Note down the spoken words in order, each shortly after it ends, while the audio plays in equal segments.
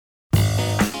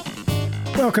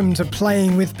Welcome to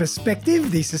Playing with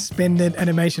Perspective, the suspended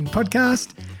animation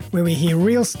podcast, where we hear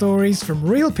real stories from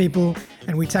real people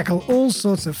and we tackle all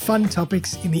sorts of fun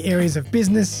topics in the areas of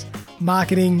business,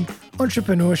 marketing,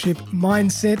 entrepreneurship,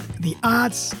 mindset, the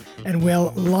arts, and,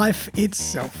 well, life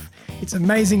itself. It's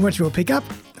amazing what you will pick up.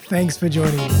 Thanks for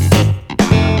joining us.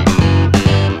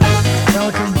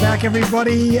 Welcome back,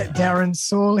 everybody. Darren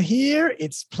Saul here.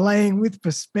 It's Playing with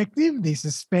Perspective, the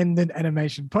suspended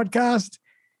animation podcast,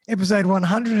 episode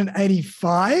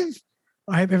 185.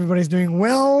 I hope everybody's doing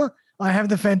well. I have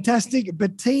the fantastic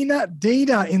Bettina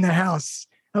Dida in the house.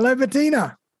 Hello,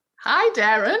 Bettina. Hi,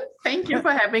 Darren. Thank you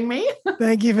for having me.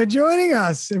 Thank you for joining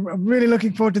us. I'm really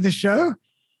looking forward to the show.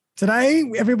 Today,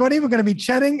 everybody, we're going to be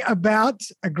chatting about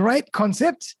a great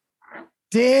concept,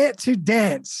 Dare to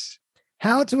Dance,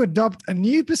 how to adopt a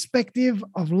new perspective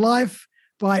of life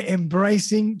by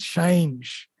embracing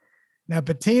change. Now,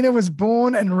 Bettina was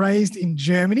born and raised in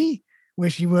Germany, where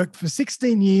she worked for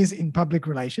 16 years in public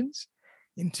relations.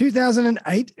 In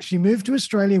 2008, she moved to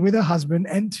Australia with her husband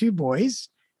and two boys,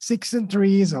 6 and 3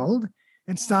 years old,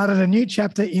 and started a new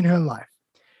chapter in her life.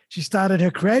 She started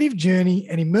her creative journey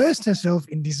and immersed herself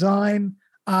in design,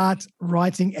 art,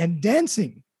 writing, and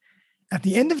dancing. At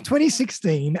the end of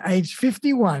 2016, aged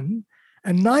 51,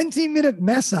 a 90-minute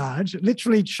massage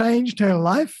literally changed her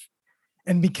life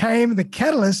and became the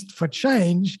catalyst for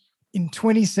change in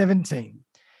 2017.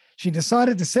 She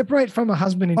decided to separate from her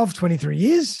husband of 23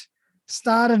 years,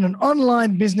 started an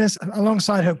online business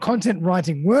alongside her content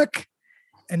writing work,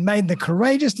 and made the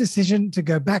courageous decision to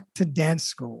go back to dance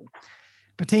school.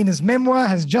 Bettina's memoir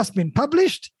has just been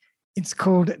published. It's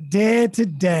called Dare to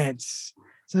Dance.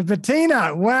 So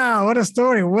Bettina, wow, what a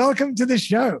story. Welcome to the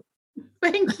show.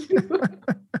 Thank you.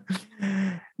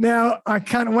 Now, I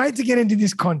can't wait to get into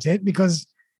this content because,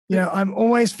 I'm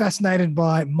always fascinated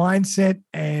by mindset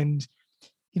and,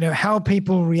 how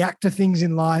people react to things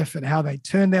in life and how they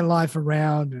turn their life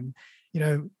around and,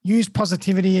 use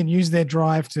positivity and use their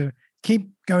drive to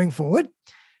keep going forward.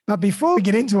 But before we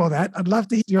get into all that, I'd love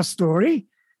to hear your story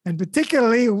and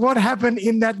particularly what happened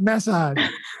in that massage.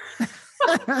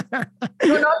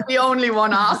 You're not the only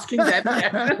one asking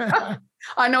that.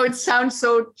 I know it sounds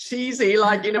so cheesy,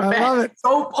 like in a bad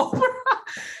soap opera.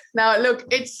 Now, look,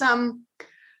 it's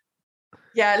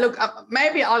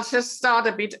maybe I'll just start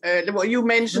a bit early. Well, you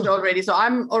mentioned already. So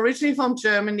I'm originally from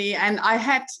Germany, and I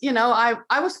had,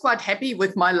 I was quite happy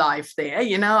with my life there.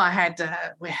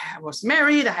 I was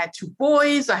married, I had 2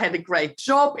 boys, I had a great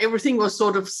job, everything was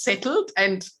sort of settled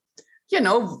and,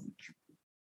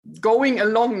 going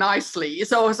along nicely.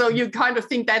 So you kind of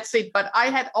think that's it. But I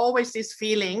had always this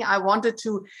feeling I wanted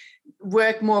to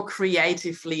work more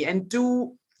creatively and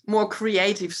do more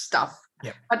creative stuff.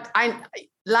 Yep. But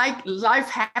life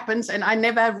happens and I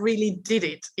never really did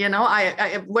it.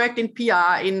 I worked in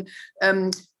PR, in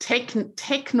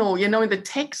techno, in the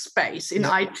tech space, in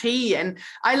IT. And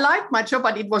I liked my job,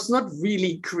 but it was not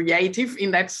really creative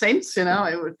in that sense,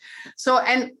 So,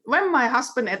 and when my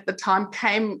husband at the time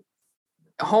came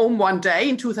home one day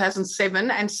in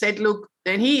 2007 and said, look,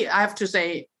 and I have to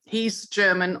say, he's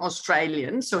German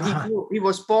Australian. So he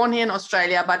was born here in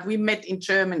Australia, but we met in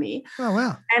Germany. Oh,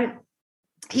 wow. And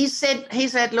he said,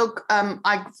 look,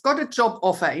 I've got a job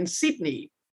offer in Sydney.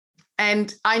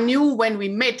 And I knew when we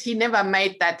met, he never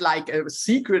made that like a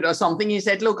secret or something. He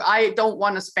said, look, I don't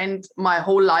want to spend my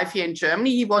whole life here in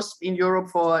Germany. He was in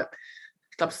Europe for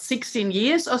 16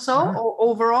 years or so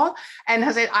overall. And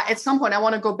I said, at some point, I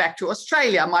want to go back to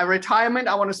Australia. My retirement,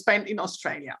 I want to spend in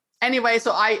Australia. Anyway,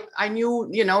 so I knew,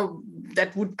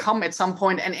 that would come at some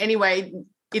point. And anyway,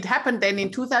 it happened then in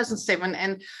 2007.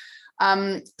 And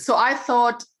so I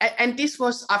thought, and this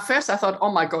was, at first I thought,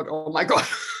 oh my God,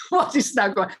 what is now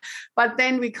going? But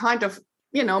then we kind of,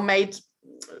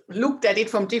 looked at it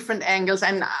from different angles,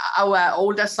 and our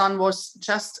older son was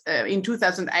just in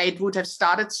 2008 would have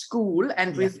started school,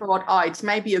 and we thought, it's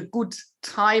maybe a good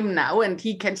time now, and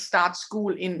he can start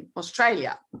school in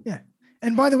Australia. Yeah.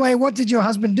 And by the way, what did your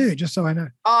husband do? Just so I know.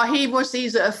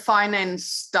 He's a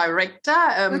finance director.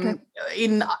 At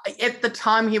the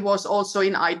time, he was also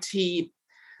in IT.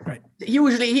 Right.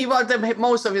 Usually, he was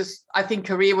most of his, I think,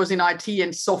 career was in IT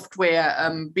and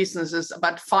software businesses,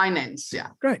 but finance. Yeah.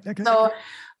 Great. Okay. So,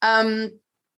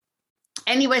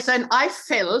 anyway, and I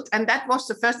felt, and that was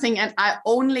the first thing, and I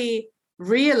only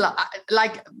realized,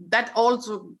 like that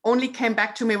also only came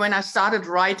back to me when I started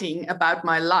writing about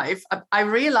my life. I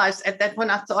realized at that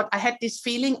point, I thought I had this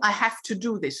feeling I have to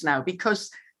do this now because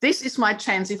this is my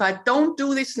chance. If I don't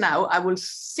do this now, I will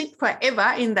sit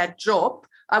forever in that job.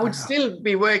 I would still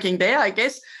be working there, I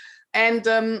guess. And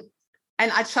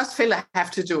And I just feel I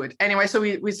have to do it. Anyway, so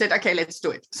we said, okay, let's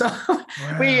do it. So Wow.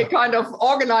 we kind of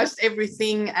organized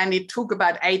everything, and it took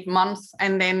about 8 months.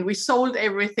 And then we sold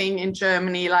everything in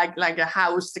Germany, like a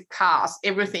house, the cars,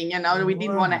 everything. We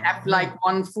didn't want to have like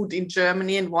one foot in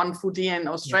Germany and one foot here in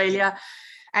Australia.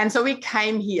 And so we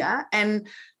came here. And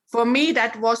for me,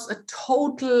 that was a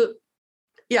total,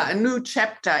 a new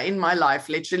chapter in my life,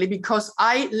 literally, because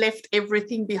I left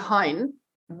everything behind.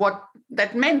 What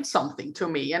that meant something to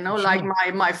me, Sure. like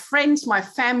my friends, my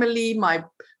family, my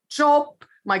job,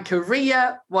 my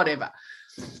career, whatever.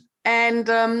 And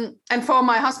for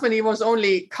my husband, he was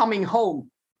only coming home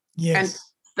and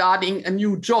starting a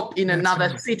new job in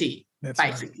another city,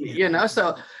 basically, right.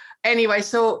 So anyway,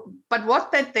 but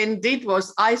what that then did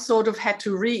was I sort of had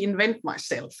to reinvent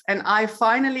myself. And I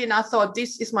thought,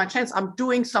 this is my chance. I'm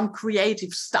doing some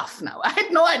creative stuff now. I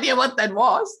had no idea what that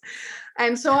was.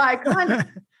 And so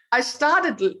I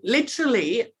started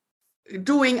literally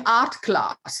doing art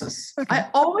classes. Okay. I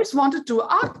always wanted to do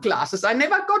art classes. I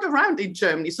never got around in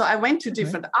Germany. So I went to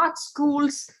different art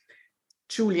schools,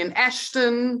 Julian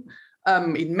Ashton,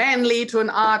 in Manly to an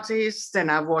artist. Then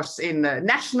I was in the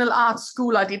National Art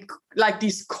School. I did like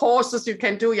these courses you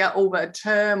can do over a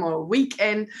term or a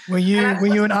weekend. Were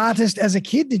you an artist as a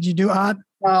kid? Did you do art?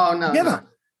 Oh, no. Never. No.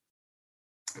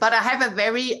 But I have a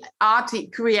very arty,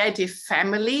 creative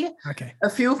family. Okay. A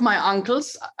few of my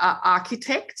uncles are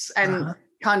architects and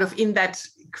kind of in that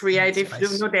creative,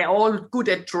 they're all good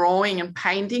at drawing and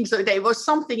painting. So there was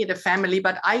something in the family,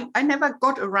 but I never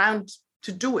got around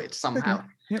to do it somehow. Okay.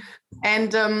 Yep.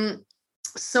 And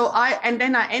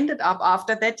then I ended up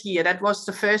after that year, that was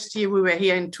the first year we were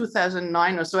here in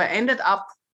 2009 or so, I ended up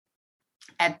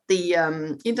at the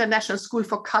International School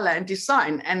for Color and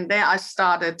Design. And there I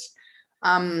started...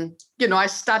 I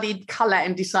studied color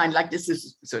and design, like this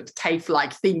is sort of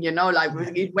TAFE-like thing,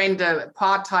 it went a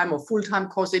part-time or full-time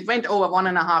course. It went over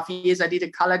 1.5 years. I did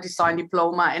a color design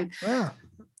diploma, and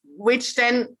which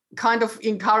then kind of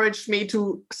encouraged me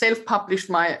to self-publish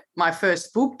my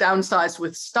first book, Downsize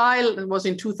with Style. It was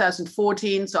in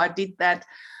 2014, so I did that.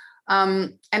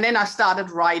 And then I started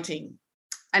writing.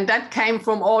 And that came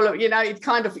from all of, it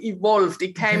kind of evolved.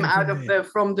 It came out of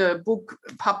from the book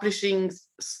publishing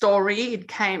story.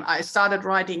 I started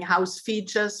writing house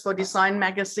features for design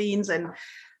magazines, and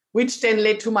which then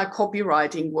led to my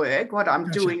copywriting work, what I'm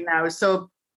doing now. So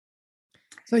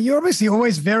you're obviously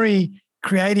always very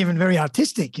creative and very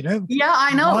artistic, Yeah,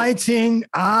 I know. Writing,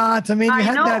 art. I mean, you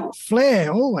had that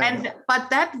flair always. But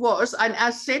that was, and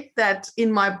I said that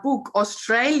in my book,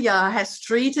 Australia has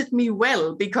treated me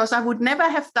well, because I would never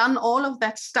have done all of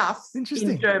that stuff in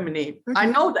Germany. Okay. I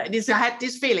know that. I had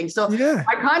this feeling. So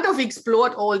I kind of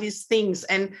explored all these things.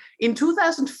 And in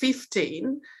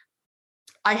 2015,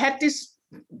 I had this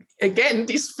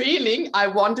feeling I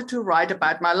wanted to write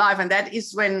about my life. And that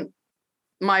is when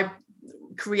my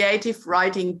creative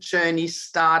writing journey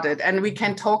started, and we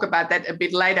can talk about that a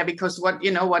bit later, because what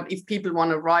if people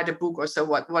want to write a book or so,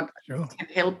 what can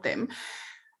help them.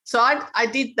 So I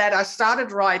did that. I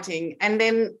started writing, and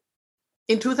then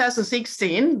in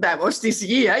 2016, that was this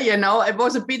year, it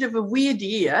was a bit of a weird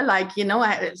year,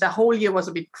 the whole year was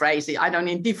a bit crazy.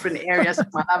 In different areas of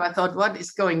my life, I thought, what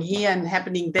is going here and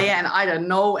happening there, and I don't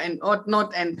know, and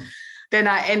whatnot. And then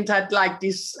I entered like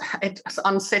this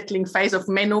unsettling phase of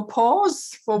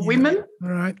menopause for women.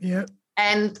 Right, yeah.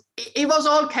 And it was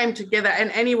all came together. And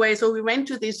anyway, so we went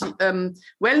to this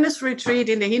wellness retreat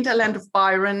in the hinterland of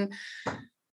Byron.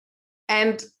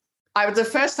 And the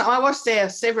first time, I was there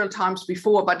several times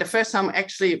before, but the first time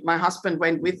actually my husband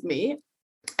went with me.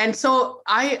 And so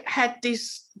I had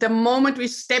the moment we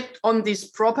stepped on this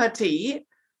property,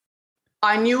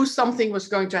 I knew something was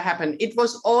going to happen. It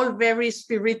was all very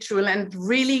spiritual and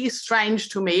really strange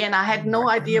to me. And I had no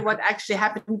idea what actually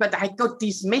happened, but I got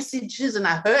these messages and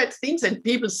I heard things and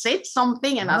people said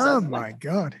something. And I was oh my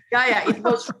God. Yeah. It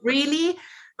was really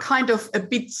kind of a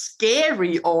bit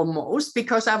scary almost,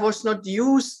 because I was not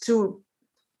used to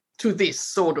this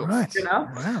sort of,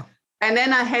 Wow. And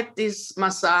then I had this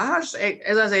massage,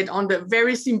 as I said, on the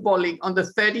very symbolic, on the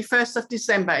 31st of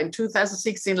December in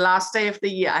 2016, last day of the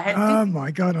year. I had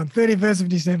my God, on 31st of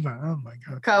December. Oh my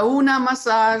God. Kahuna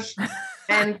massage.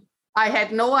 And I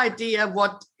had no idea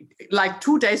what, like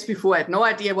 2 days before, I had no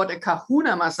idea what a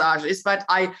Kahuna massage is, but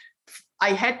I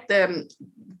had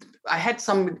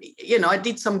some, I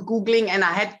did some Googling, and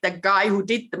I had the guy who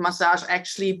did the massage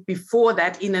actually before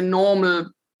that in a normal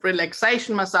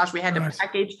relaxation massage. We had a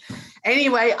package.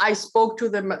 Anyway, I spoke to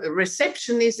the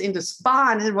receptionist in the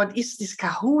spa and said, what is this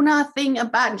Kahuna thing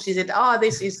about? And she said,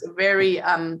 this is a very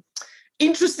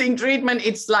interesting treatment.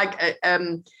 It's like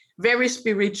very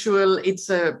spiritual. It's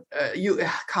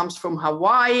comes from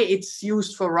Hawaii. It's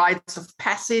used for rites of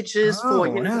passages for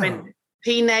when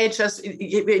teenagers,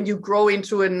 when you grow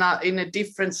into in a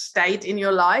different state in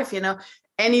your life,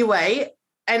 Anyway,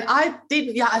 and I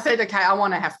said, okay, I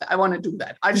want to have that. I want to do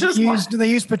that. Do they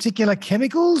use particular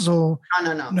chemicals or?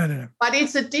 No. But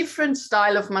it's a different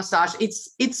style of massage.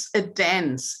 It's a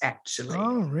dance, actually.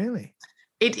 Oh, really?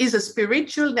 It is a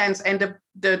spiritual dance, and the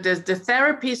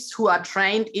therapists who are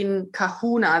trained in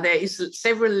Kahuna, there is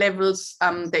several levels.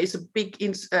 There is a big,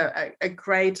 a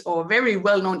great or very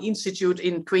well-known institute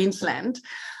in Queensland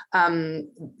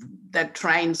that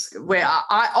trains, where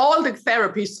all the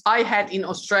therapists I had in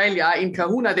Australia in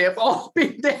Kahuna, they have all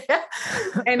been there.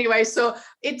 Anyway, so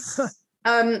it's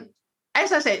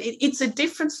as I said, it's a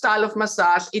different style of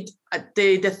massage.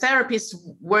 The therapists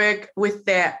work with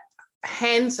their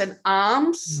hands and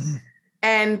arms,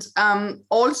 and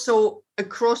also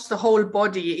across the whole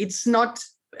body. It's not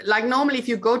like normally if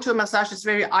you go to a massage, it's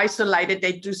very isolated.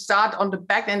 They do start on the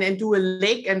back and then do a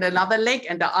leg and another leg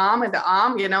and the arm,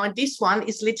 and this one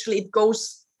is literally, it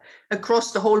goes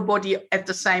across the whole body at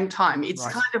the same time. It's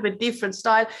kind of a different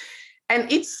style,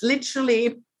 and it's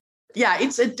literally,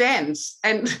 it's a dance.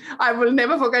 And I will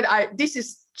never forget, this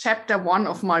is chapter 1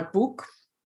 of my book.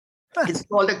 It's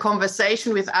called A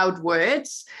Conversation Without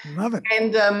Words. Love it.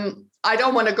 And I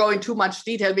don't want to go into too much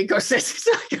detail because it's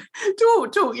like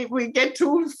if we get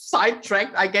too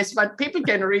sidetracked, I guess, but people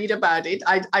can read about it.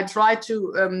 I try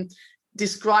to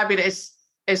describe it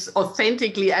as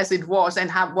authentically as it was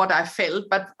and what I felt.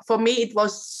 But for me, it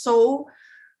was so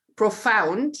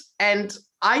profound. And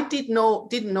I didn't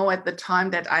know at the time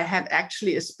that I had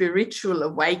actually a spiritual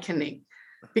awakening,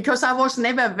 because I was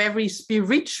never very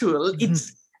spiritual.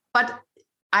 But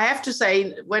I have to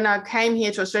say, when I came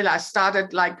here to Australia, I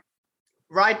started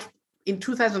right in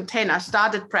 2010, I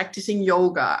started practicing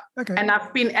yoga. Okay. And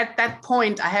I've been at that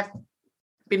point, I have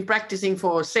been practicing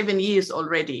for 7 years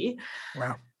already.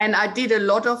 Wow. And I did a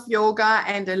lot of yoga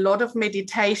and a lot of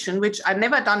meditation, which I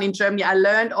never done in Germany. I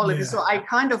learned all of it. So I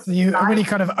kind of... You really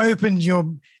kind of opened your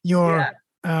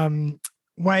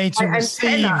way to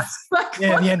receive...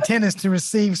 the antennas to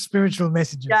receive spiritual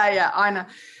messages. Yeah, I know.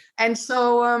 And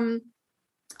so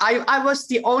I was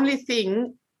the only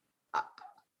thing,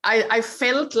 I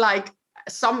felt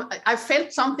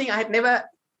something I had never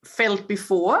felt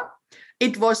before.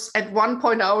 It was at one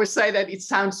point, I always say that it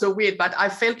sounds so weird, but I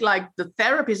felt like the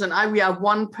therapist and we are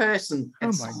one person. Oh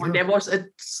my God. There was a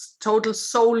total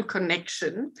soul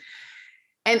connection.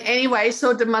 And anyway,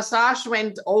 so the massage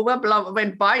went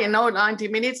by, 90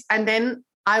 minutes. And then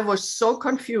I was so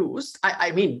confused.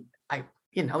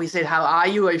 He said, how are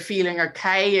you? Are you feeling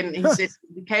okay? And he said,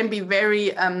 it can be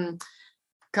very,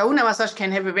 Kahuna massage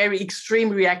can have a very extreme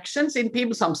reactions in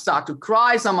people. Some start to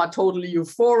cry, some are totally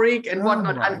euphoric and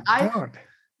whatnot. And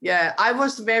I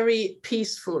was very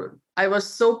peaceful. I was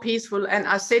so peaceful. And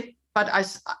I said, but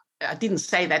I didn't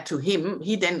say that to him.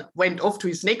 He then went off to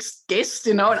his next guest,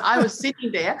 and I was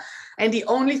sitting there. And the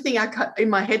only thing in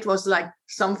my head was like,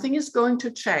 something is going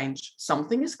to change.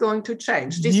 Something is going to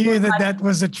change. This knew that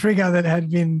was a trigger that had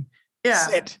been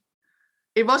set.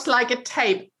 It was like a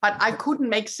tape, but I couldn't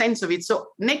make sense of it.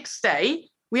 So next day,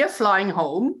 we are flying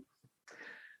home.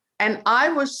 And I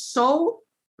was so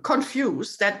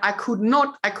confused that I could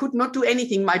not do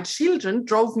anything. My children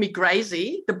drove me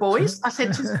crazy. The boys, I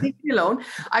said, just leave me alone.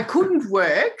 I couldn't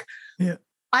work. Yeah.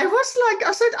 I was like,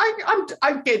 I said,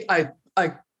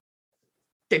 I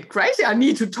get crazy. I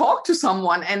need to talk to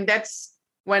someone. And that's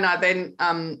when I then,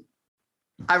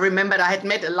 I remembered I had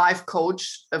met a life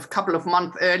coach a couple of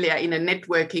months earlier in a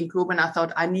networking group. And I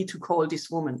thought, I need to call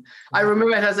this woman. Mm-hmm. I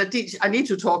remember as a teacher, I need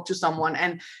to talk to someone.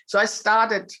 And so I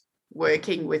started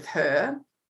working with her.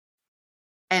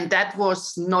 And that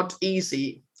was not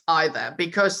easy either,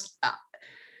 because,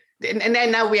 and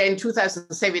then now we are in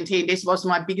 2017, this was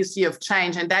my biggest year of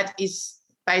change. And that is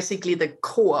basically the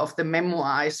core of the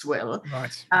memoir as well.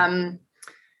 Right.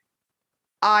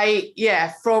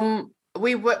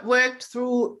 We worked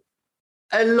through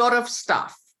a lot of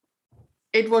stuff.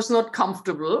 It was not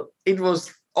comfortable. It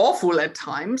was awful at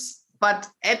times. But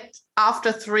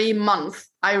after 3 months,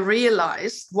 I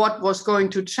realized what was going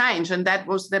to change. And that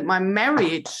was that my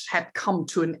marriage had come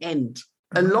to an end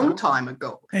a long time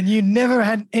ago. And you never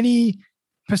had any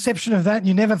perception of that?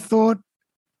 You never thought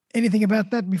anything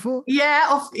about that before?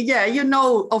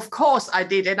 Of course I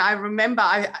did. And I remember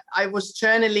I was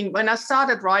journaling. When I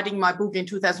started writing my book in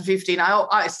 2015,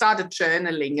 I started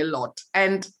journaling a lot.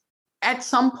 And at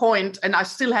some point, and I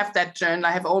still have that journal,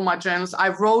 I have all my journals, I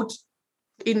wrote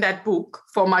in that book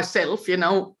for myself,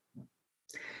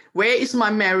 where is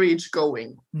my marriage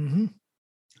going? Mm-hmm.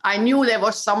 I knew there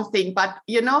was something, but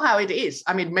you know how it is.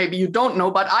 I mean, maybe you don't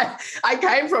know, but I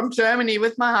came from Germany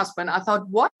with my husband. I thought,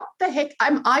 what the heck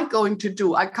am I going to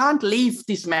do? I can't leave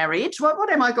this marriage.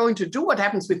 What am I going to do? What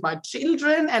happens with my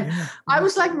children? And I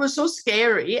was like, it was so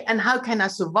scary. And how can I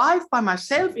survive by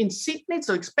myself in Sydney? It's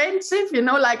so expensive,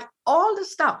 like all the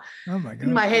stuff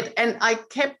in my head. And I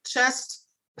kept just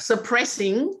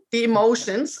suppressing the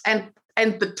emotions and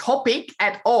the topic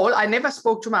at all. I never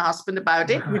spoke to my husband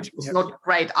about it, which was not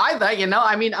great either.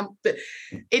 I mean,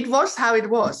 it was how it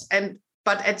was.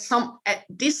 But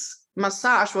this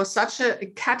massage was such a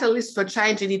catalyst for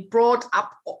change, and it brought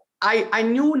up, I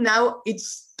knew now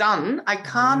it's done. I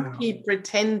can't keep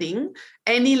pretending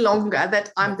any longer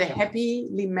that I'm the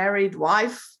happily married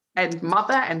wife and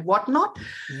mother and whatnot.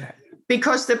 Yeah.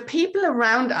 Because the people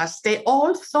around us, they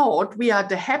all thought we are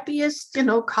the happiest,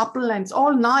 couple, and it's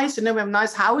all nice. We have a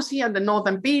nice house here on the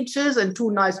northern beaches and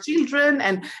 2 nice children,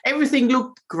 and everything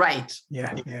looked great.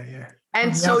 Yeah.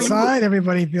 And so outside,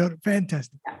 everybody felt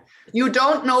fantastic. You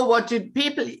don't know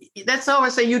people. That's how I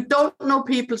say. You don't know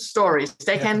people's stories.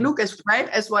 They can look as great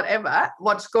as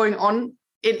what's going on.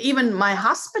 And even my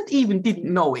husband even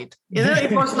didn't know it.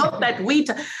 It was not that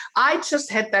I just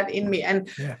had that in me. And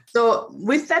so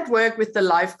with that work with the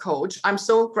life coach, I'm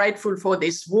so grateful for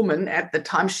this woman at the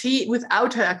time.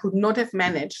 Without her, I could not have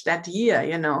managed that year,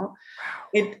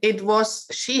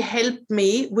 She helped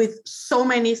me with so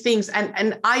many things.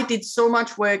 And I did so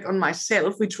much work on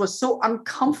myself, which was so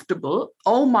uncomfortable.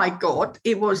 Oh my God.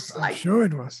 It was I'm sure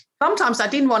it was. Sometimes I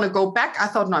didn't want to go back. I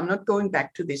thought, no, I'm not going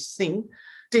back to this thing.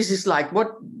 This is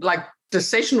the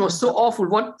session was so awful.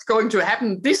 What's going to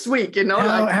happen this week?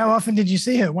 How often did you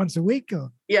see her? Once a week?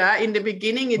 Or? Yeah, in the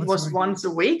beginning it was once a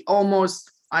week, almost.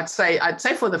 I'd say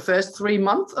for the first 3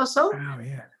 months or so. Oh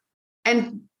yeah.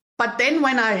 But then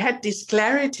when I had this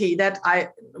clarity that I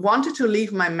wanted to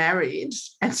leave my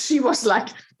marriage, and she was like,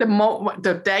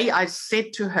 the day I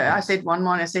said to her, I said one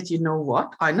morning, I said, you know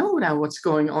what? I know now what's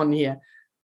going on here.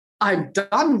 I'm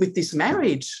done with this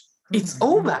marriage. It's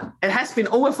over. It has been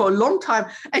over for a long time.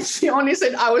 And she only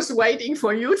said, I was waiting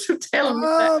for you to tell me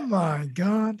that. Oh my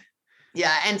God.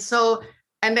 Yeah.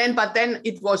 But then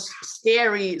it was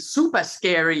scary, super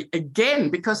scary again,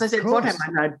 because I said, what am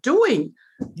I now doing?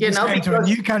 Because to a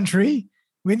new country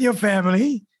with your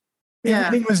family.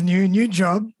 Everything was new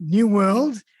job, new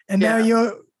world. And now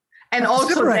you're. And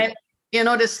also then,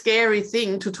 the scary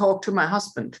thing to talk to my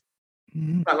husband.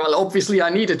 Mm-hmm. Well, obviously I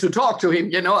needed to talk to him,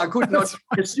 I could not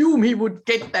assume he would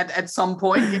get that at some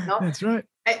point, That's right.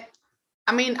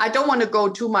 I mean, I don't want to go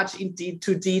too much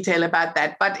into detail about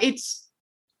that, but I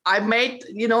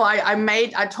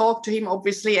talked to him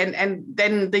obviously, and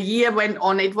then the year went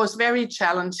on. It was very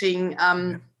challenging,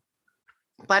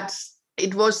 but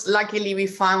it was luckily we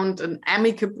found an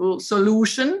amicable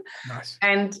solution. Nice.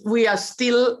 And we are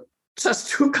still, just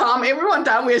to calm everyone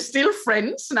down, we're still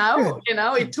friends now. Good.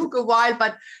 It took a while,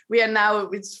 but we are now,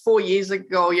 it's 4 years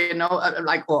ago,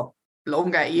 or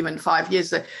longer, even 5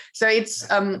 years. So it's,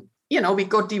 we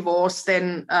got divorced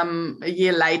then a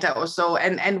year later or so,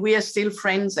 and we are still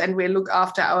friends, and we look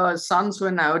after our sons who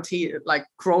are now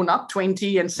grown up,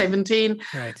 20 and 17.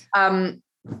 Right.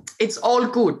 It's all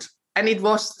good. And it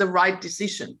was the right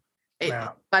decision.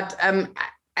 Wow.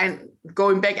 And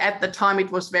going back at the time, it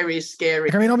was very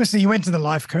scary. I mean, obviously you went to the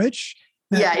life coach.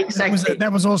 Exactly.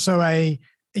 That was also a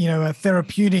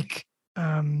therapeutic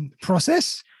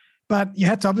process, but you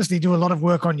had to obviously do a lot of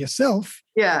work on yourself.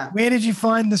 Yeah. Where did you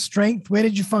find the strength? Where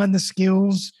did you find the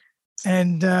skills?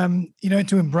 And,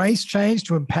 to embrace change,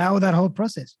 to empower that whole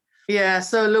process? Yeah.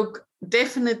 So look,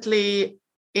 definitely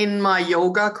in my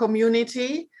yoga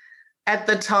community. At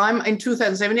the time, in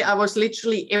 2017, I was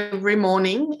literally every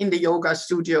morning in the yoga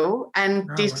studio, and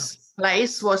this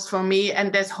place was for me,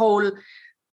 and that whole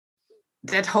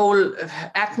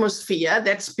atmosphere,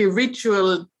 that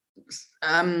spiritual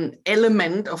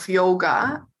element of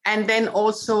yoga. And then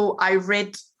also I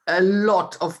read a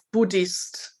lot of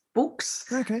Buddhist books.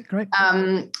 Okay, great.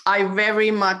 I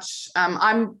very much,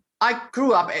 I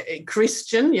grew up a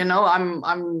Christian,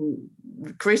 I'm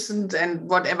christened and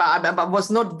whatever. I was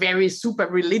not very super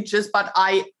religious, but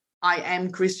I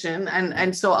am Christian,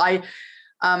 and so I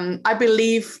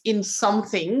believe in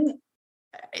something.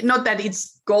 Not that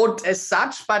it's God as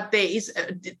such, but there is.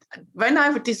 When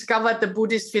I discovered the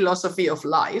Buddhist philosophy of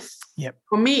life,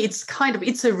 for me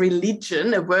it's a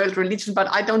religion, a world religion, but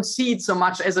I don't see it so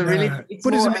much as a religion. It's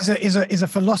Buddhism is a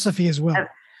philosophy as well.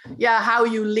 How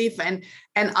you live, and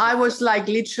I was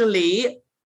literally.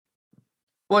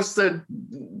 Was the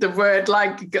word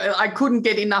I couldn't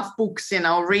get enough books,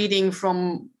 reading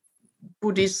from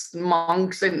Buddhist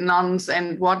monks and nuns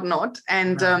and whatnot.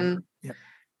 And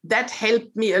that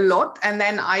helped me a lot. And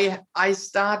then I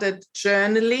started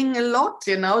journaling a lot,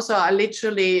 so I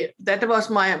literally, that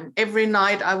was every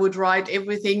night I would write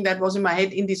everything that was in my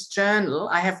head in this journal.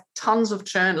 I have tons of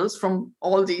journals from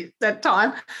that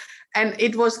time. And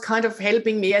it was kind of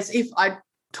helping me as if I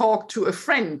talked to a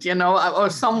friend, or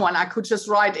someone. I could just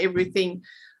write everything.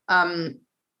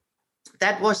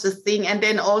 That was the thing. And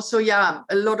then also, a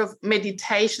lot of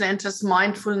meditation and just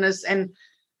mindfulness, and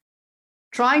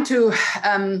trying to,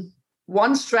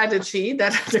 one strategy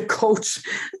that the coach,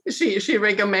 she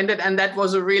recommended, and that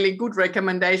was a really good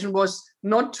recommendation, was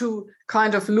not to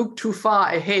kind of look too far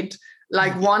ahead,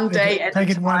 like one day at a time.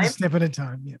 Take it one step at a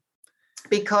time, yeah.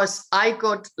 Because I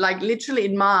got, like, literally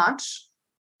in March,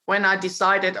 when I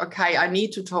decided, okay, I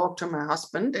need to talk to my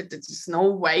husband, there's no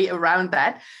way around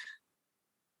that.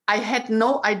 I had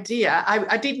no idea.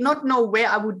 I did not know where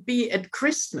I would be at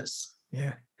Christmas.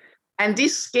 Yeah. And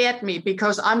this scared me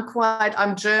because I'm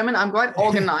German, I'm quite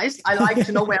organized. I like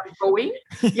to know where I'm going.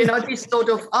 This sort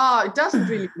of, it doesn't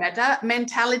really matter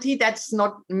mentality. That's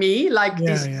not me. Like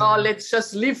let's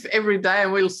just live every day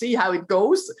and we'll see how it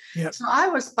goes. Yep. So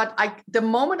the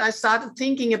moment I started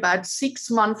thinking about 6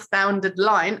 months down the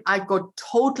line, I got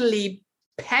totally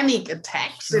panic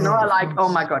attacks, oh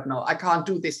my God, no, I can't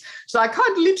do this. So I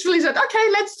can't literally said, okay,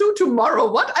 let's do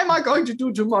tomorrow. What am I going to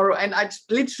do tomorrow? And I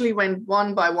literally went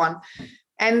one by one.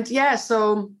 And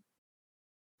so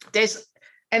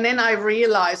and then I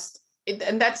realized it,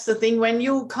 and that's the thing, when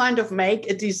you kind of make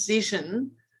a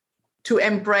decision to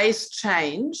embrace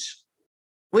change,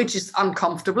 which is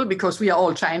uncomfortable because we are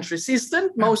all change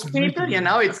resistant. Most people,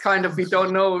 it's kind of, we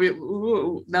don't know,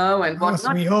 and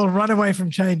whatnot. We all run away from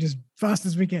change as fast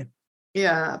as we can.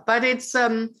 Yeah, but it's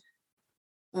the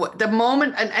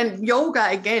moment, and yoga,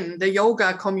 again, the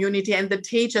yoga community and the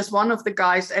teachers, one of the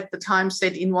guys at the time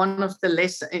said in one of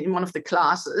the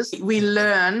classes, we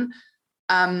learn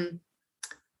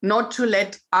not to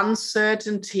let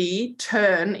uncertainty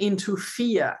turn into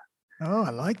fear. Oh,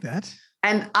 I like that.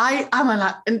 And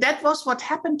and that was what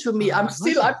happened to me. I'm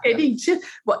getting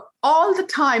but all the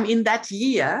time in that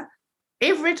year,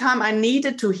 every time I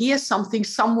needed to hear something,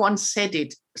 someone said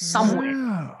it somewhere.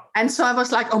 Wow. And so I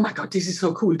was like, oh my God, this is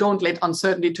so cool. Don't let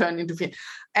uncertainty turn into fear.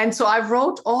 And so I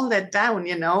wrote all that down,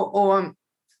 or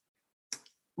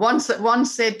one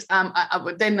said,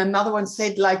 then another one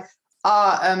said, like,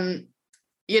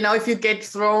 if you get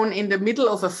thrown in the middle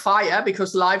of a fire,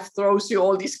 because life throws you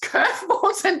all these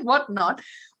curveballs and whatnot,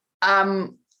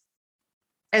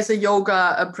 as a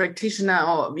yoga practitioner,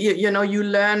 or you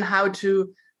learn how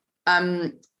to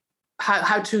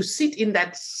sit in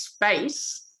that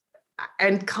space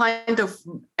and kind of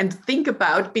think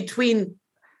about between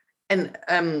an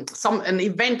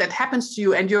event that happens to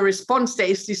you and your response. There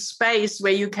is this space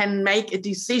where you can make a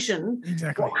decision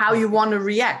how you want to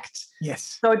react.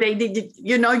 Yes. So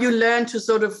you learn to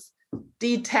sort of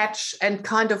detach and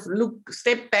kind of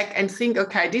step back and think,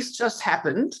 okay, this just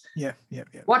happened. Yeah.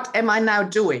 What am I now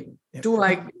doing? Yep. Do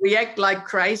I react like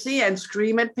crazy and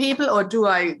scream at people, or do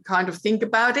I kind of think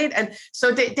about it? And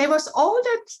so there was all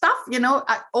that stuff,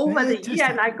 over the year,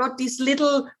 and I got these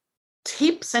little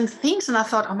tips and things, and I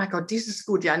thought, oh my God, this is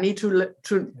good. Yeah, I need to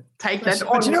take that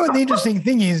on. But what the interesting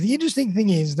thing is? The interesting thing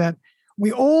is that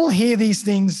we all hear these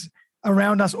things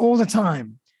around us all the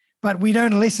time, but we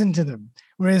don't listen to them.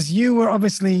 Whereas you were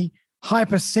obviously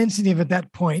hypersensitive at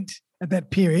that point, at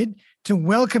that period, to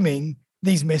welcoming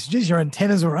these messages. Your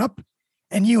antennas were up,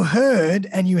 and you heard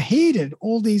and you heeded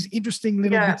all these interesting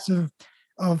little bits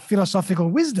of philosophical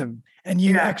wisdom, and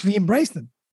you actually embraced them.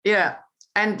 Yeah.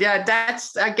 And but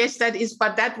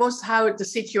that was how the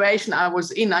situation I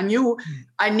was in. I knew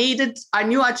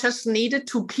I just needed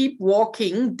to keep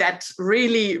walking that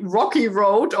really rocky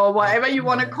road, or whatever you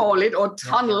want to call it, or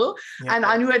tunnel. Yeah. And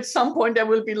I knew at some point there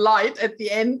will be light at the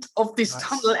end of this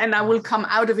tunnel, and I will come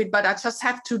out of it. But I just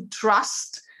have to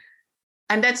trust.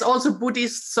 And that's also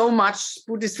Buddhist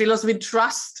philosophy,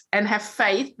 trust and have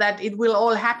faith that it will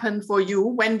all happen for you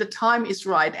when the time is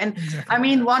right. And I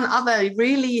mean, one other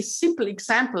really simple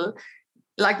example,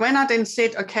 like when I then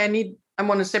said, okay, I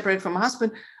want to separate from my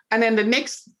husband. And then the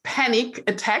next panic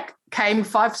attack came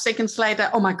 5 seconds later.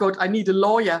 Oh my God, I need a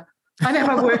lawyer. I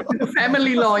never worked with a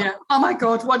family lawyer. Oh my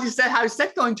God, what is that? How is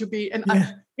that going to be? And how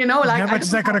much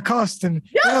is that going to cost? And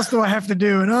what else do I have to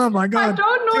do? And oh my God, I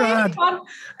don't know anyone.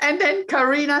 And then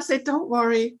Karina said, don't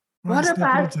worry. What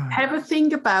about have a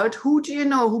think about who do you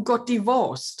know who got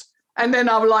divorced? And then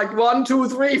I'm like, 1, 2,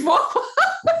 3, 4.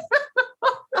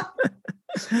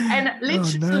 And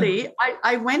literally,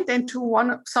 I went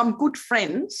into some good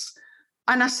friends,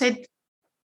 and I said,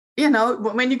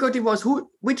 when you got divorced,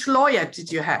 which lawyer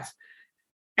did you have?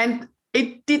 And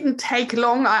it didn't take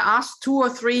long. I asked 2 or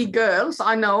 3 girls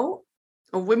I know,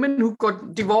 or women who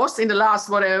got divorced in the last,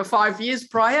 5 years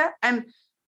prior. And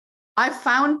I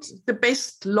found the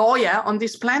best lawyer on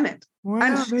this planet.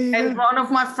 Wow, and one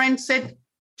of my friends said,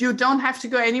 you don't have to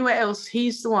go anywhere else.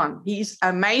 He's the one. He's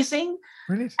amazing.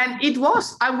 Brilliant. And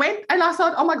I went and I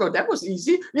thought, oh my God, that was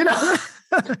easy.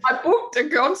 I booked a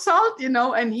consult,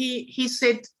 and he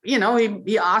said,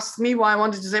 he asked me why I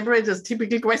wanted to separate, as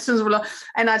typical questions.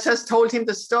 And I just told him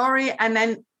the story. And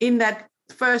then in that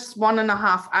first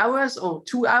 1.5 hours or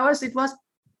 2 hours it was,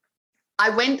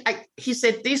 he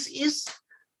said, this is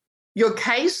your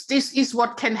case. This is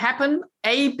what can happen,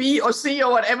 A, B, or C,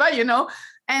 or whatever,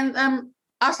 And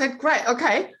I said, great,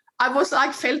 okay.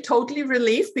 I felt totally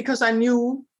relieved because I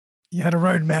knew you had a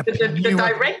roadmap, the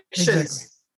directions. Exactly.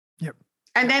 Yep.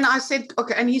 And then I said,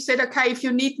 okay. And he said, okay, if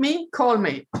you need me, call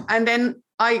me. And then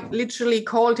I literally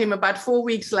called him about 4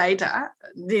 weeks later,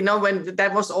 when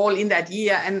that was all in that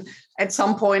year. And at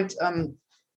some point, when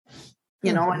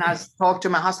I talked to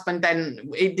my husband, then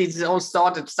it all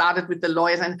started with the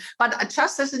lawyers. But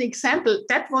just as an example,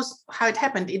 that was how it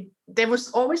happened. There was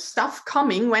always stuff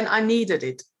coming when I needed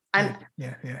it. And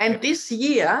and this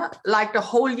year, like the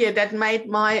whole year, that made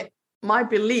my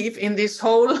belief in this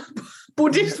whole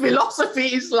Buddhist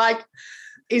philosophy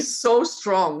is so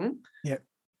strong. Yeah.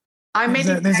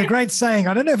 There's a great saying.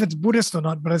 I don't know if it's Buddhist or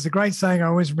not, but it's a great saying I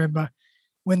always remember.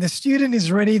 When the student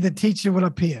is ready, the teacher will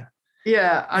appear.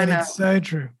 Yeah, I know. It's so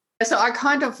true. So I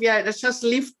kind of, it's just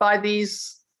lived by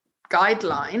these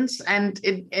guidelines and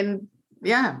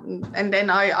then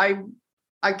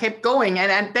I kept going.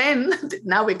 And then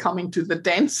now we're coming to the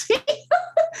dancing.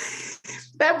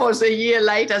 That was a year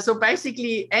later. So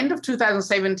basically end of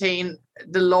 2017,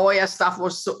 the lawyer stuff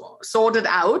was sorted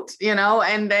out,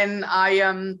 and then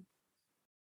my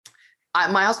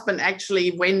husband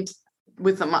actually went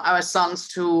with our sons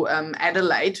to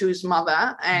Adelaide to his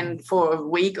mother, and for a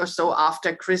week or so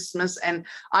after Christmas, and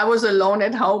I was alone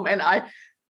at home, and I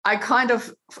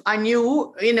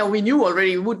knew, we knew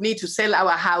already we would need to sell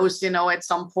our house, at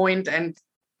some point, and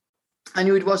I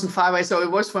knew it wasn't far away. So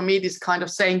it was for me this kind of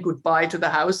saying goodbye to the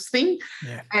house thing.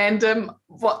 Yeah. And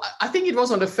I think it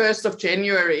was on the 1st of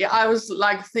January. I was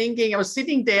I was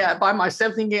sitting there by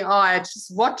myself thinking, I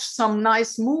just watched some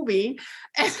nice movie.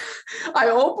 And I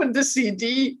opened the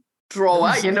CD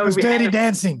drawer. It was Dirty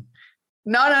Dancing.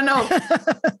 No.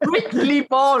 Strictly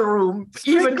Ballroom.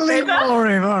 Strictly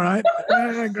Ballroom, all right.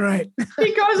 Great.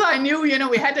 Because I knew,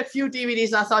 we had a few DVDs,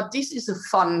 and I thought, this is a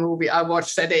fun movie. I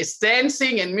watched that. There's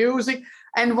dancing and music.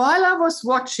 And while I was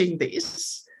watching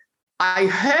this, I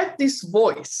heard this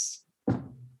voice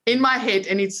in my head,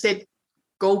 and it said,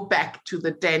 go back to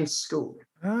the dance school.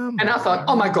 And I thought,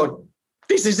 oh my God,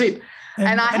 this is it.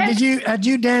 Had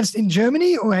you danced in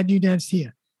Germany or had you danced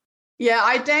here? Yeah,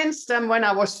 I danced when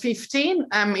I was 15.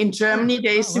 In Germany,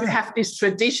 they still have this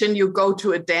tradition. You go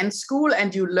to a dance school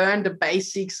and you learn the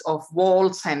basics of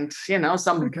waltz and,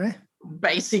 some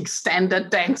basic standard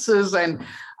dances. And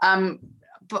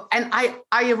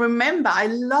I remember I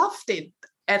loved it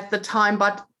at the time,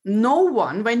 but no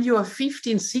one, when you are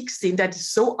 15, 16, that is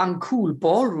so uncool,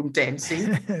 ballroom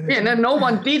dancing, no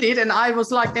one did it. And I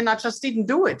was like, then I just didn't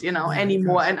do it,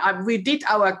 anymore. And we did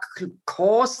our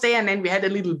course there, and then we had a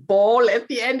little ball at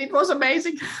the end. It was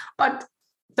amazing, but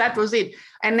that was it.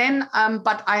 And then,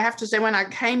 but I have to say, when I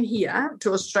came here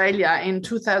to Australia in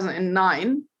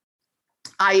 2009,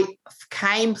 I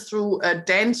came through a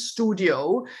dance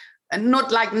studio. And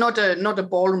not a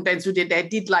ballroom dance. They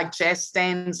did like jazz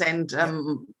dance and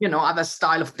other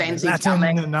style of dancing, Latin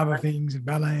and other things,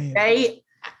 ballet.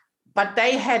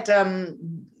 They had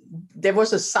there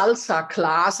was a salsa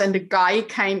class, and a guy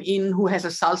came in who has a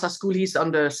salsa school. He's on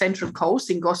the Central Coast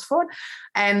in Gosford,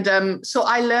 and so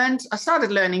I started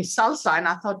learning salsa, and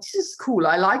I thought, this is cool.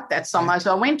 I like that so much.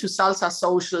 So I went to salsa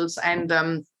socials,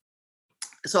 and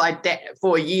so I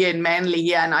for a year in Manly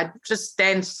here, and I just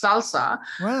danced salsa.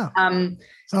 Wow.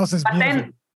 Salsa's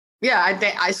beautiful.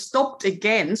 Then, I stopped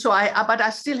again. So but I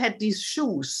still had these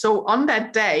shoes. So on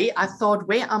that day, I thought,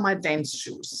 where are my dance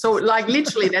shoes? So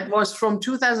literally that was from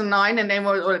 2009, and then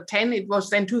or 10. It was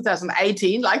then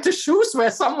 2018. Like the shoes were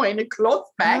somewhere in a cloth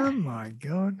bag. Oh my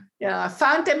God. Yeah, I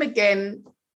found them again,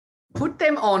 put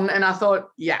them on, and I thought,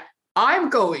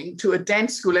 I'm going to a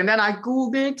dance school. And then I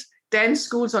Googled dance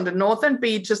schools on the Northern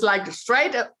Beaches,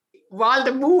 straight up while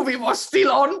the movie was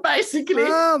still on, basically.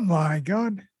 Oh my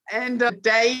God. And a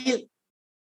day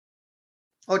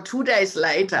or 2 days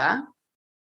later,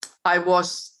 I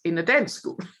was in a dance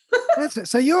school.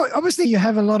 So you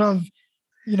have a lot of,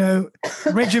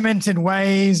 regimented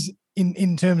ways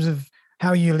in terms of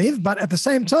how you live, but at the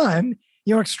same time,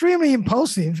 you're extremely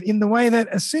impulsive in the way that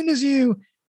as soon as you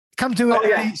come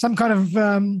to some kind of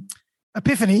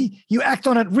epiphany, you act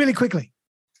on it really quickly.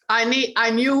 I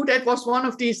knew that was one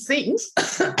of these things.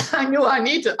 I knew I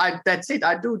need to. That's it.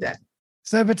 I do that.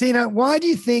 So, Bettina, why do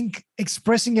you think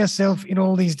expressing yourself in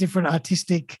all these different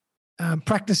artistic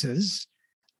practices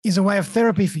is a way of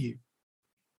therapy for you?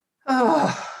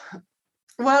 Oh,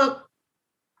 well,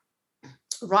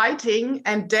 writing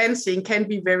and dancing can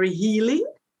be very healing.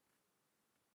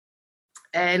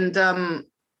 And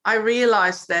I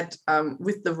realized that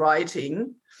with the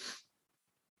writing,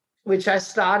 which I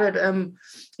started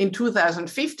in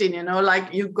 2015,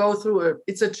 like you go through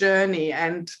it's a journey.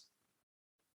 And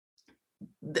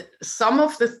some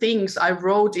of the things I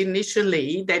wrote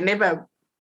initially, they never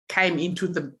came into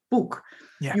the book.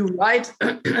 Yeah. You write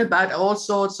about all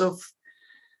sorts of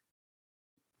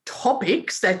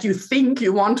topics that you think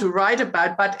you want to write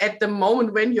about, but at the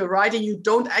moment when you're writing, you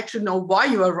don't actually know why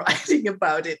you are writing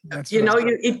about it.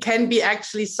 It can be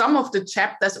actually some of the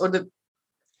chapters or the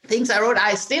things I wrote.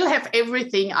 I still have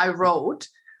everything I wrote.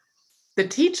 The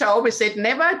teacher always said,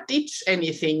 never ditch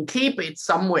anything, keep it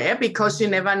somewhere, because you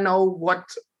never know what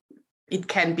it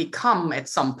can become at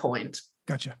some point.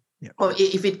 Gotcha. Yeah. Or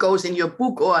if it goes in your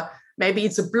book, or maybe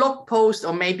it's a blog post,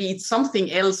 or maybe it's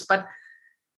something else, but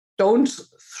don't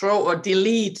throw or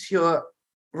delete your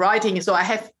writing. So I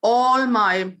have all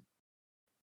my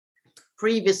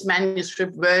previous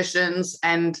manuscript versions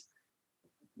and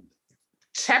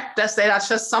chapters that are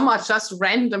some are just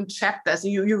random chapters.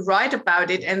 You write about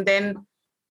it, and then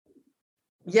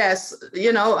yes,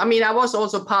 I was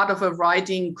also part of a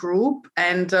writing group,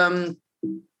 and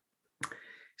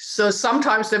so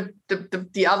sometimes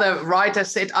the other writer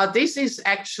said, this is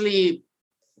actually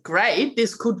great,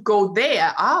 this could go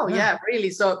there. Yeah, really.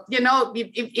 So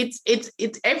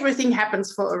it's everything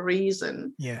happens for a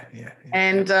reason. Yeah.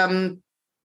 And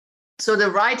so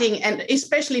the writing, and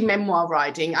especially memoir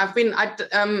writing, I've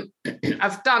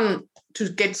done, to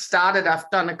get started, I've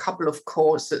done a couple of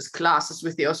classes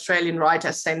with the Australian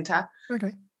Writers Centre.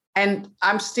 Okay. And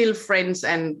I'm still friends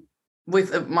and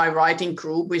with my writing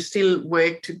group. We still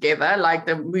work together.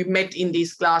 We met in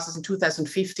these classes in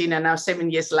 2015, and now 7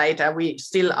 years later, we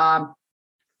still are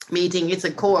meeting. It's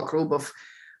a core group of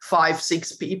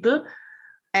 5-6 people,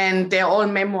 and they're all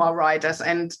memoir writers.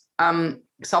 And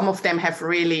some of them have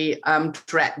really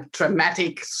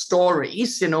dramatic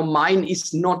stories. Mine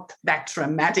is not that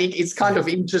dramatic. It's kind of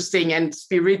interesting and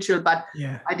spiritual, but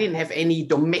I didn't have any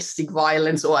domestic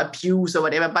violence or abuse or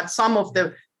whatever. But some of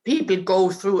the people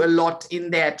go through a lot in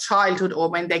their childhood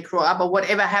or when they grow up or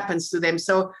whatever happens to them.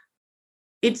 So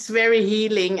it's very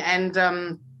healing and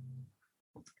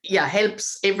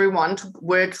helps everyone to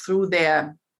work through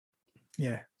their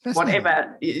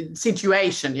whatever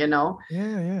situation,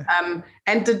 Yeah.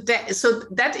 And so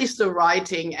that is the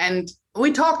writing. And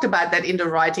we talked about that in the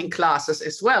writing classes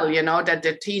as well, that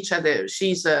the teacher,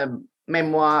 she's a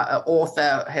memoir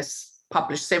author, has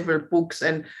published several books,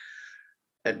 and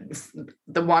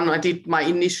the one I did my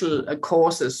initial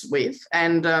courses with.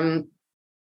 And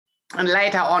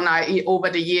later on, over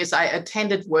the years, I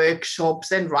attended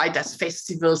workshops and writers'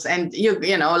 festivals, and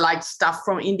like stuff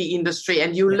from in the industry,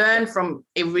 and you learn from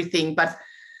everything. But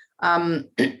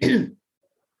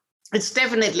it's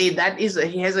definitely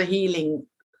he has a healing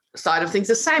side of things.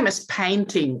 The same as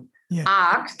painting,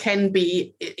 art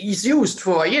is used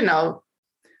for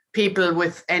people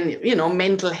with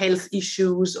mental health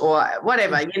issues or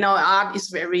whatever. Art is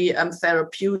very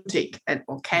therapeutic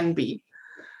or can be.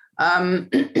 But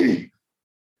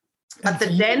the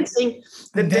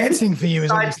dancing for you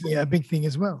is obviously a big thing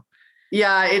as well.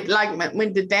 Yeah,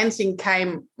 when the dancing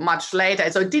came much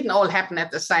later, so it didn't all happen at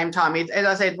the same time. As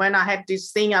I said, when I had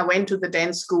this thing, I went to the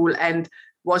dance school and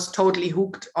was totally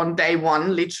hooked on day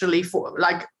one. Literally, for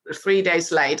 3 days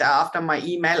later, after my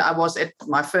email, I was at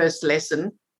my first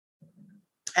lesson,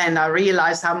 and I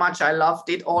realized how much I loved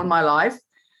it all my life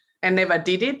and never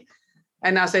did it.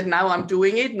 And I said, now I'm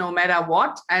doing it no matter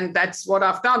what. And that's what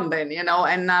I've done then,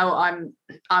 and now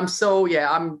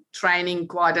I'm training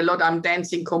quite a lot. I'm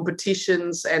dancing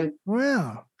competitions and.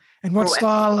 Wow. And what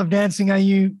style of dancing are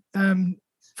you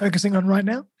focusing on right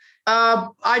now?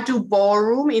 I do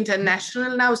ballroom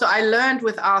international now. So I learned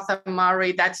with Arthur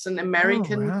Murray, that's an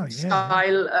American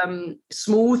style,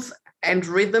 smooth and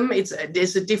rhythm.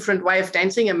 There's a different way of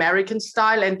dancing, American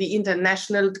style, and the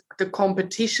international, the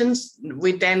competitions,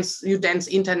 you dance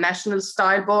international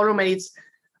style ballroom, and it's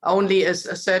only a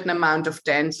certain amount of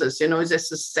dancers.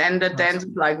 It's a standard dance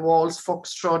like waltz,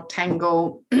 foxtrot,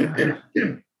 tango. And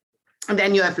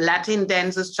then you have Latin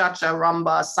dances, cha-cha,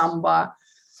 rumba, samba,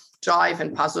 jive,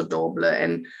 and paso doble.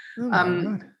 And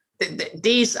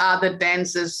these are the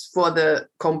dances for the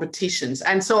competitions.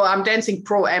 And so I'm dancing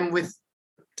pro-am with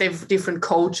different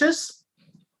coaches.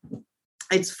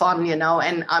 It's fun, you know,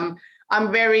 and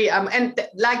I'm very,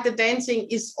 like the dancing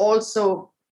is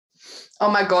also, oh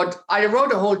my God, I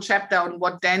wrote a whole chapter on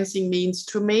what dancing means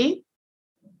to me.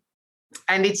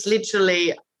 And it's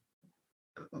literally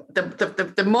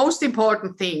the most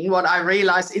important thing, what I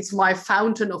realized, it's my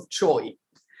fountain of joy,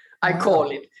 I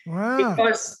call it. Wow.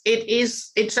 Because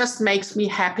it just makes me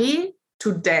happy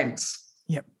to dance.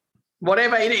 Yep.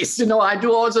 Whatever it is, you know, I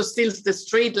do also still the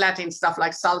street Latin stuff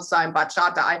like salsa and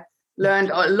bachata. I learned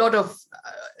a lot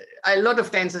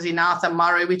of dances in Arthur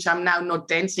Murray, which I'm now not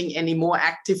dancing anymore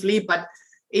actively, but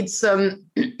it's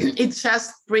it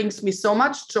just brings me so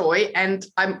much joy, and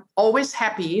I'm always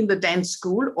happy in the dance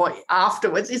school or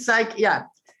afterwards. It's like, yeah,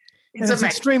 it's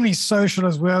extremely social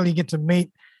as well. You get to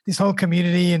meet this whole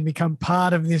community and become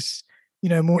part of this, you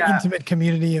know, more intimate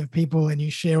community of people, and you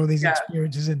share all these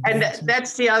experiences. And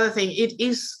that's the other thing. It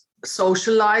is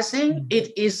socializing.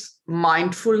 It is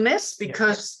mindfulness,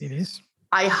 because it is.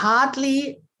 I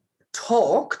hardly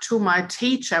talk to my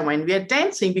teacher when we are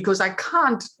dancing, because I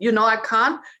can't,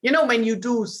 when you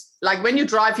do, like when you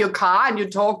drive your car and you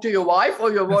talk to your wife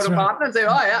or your partner and say,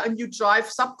 oh yeah, and you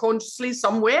drive subconsciously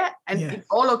somewhere and it's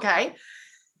all okay.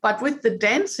 But with the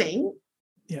dancing,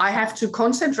 I have to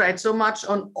concentrate so much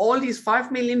on all these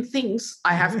 5 million things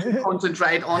I have to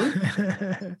concentrate on,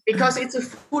 because it's a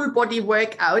full body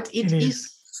workout. It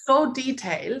is so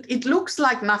detailed. It looks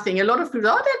like nothing. A lot of people,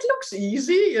 that looks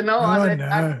easy, you know.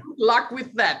 Good luck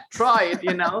with that. Try it,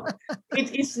 you know.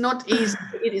 It is not easy.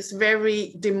 It is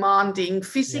very demanding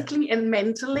physically and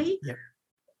mentally. Yeah.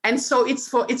 And so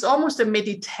it's almost a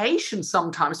meditation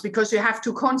sometimes, because you have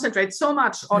to concentrate so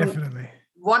much on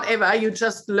whatever you're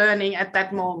just learning at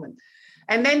that moment.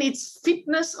 And then it's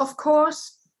fitness, of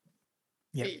course.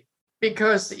 Yeah.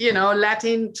 Because, you know,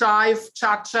 Latin, jive,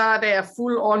 cha-cha, they are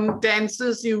full-on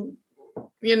dances. You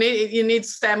need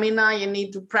stamina. You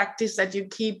need to practice that you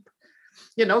keep,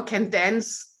 you know, can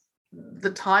dance the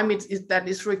time that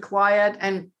is required.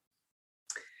 And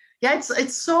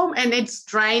it's so, and it's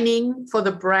draining for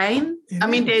the brain.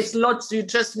 There's lots. You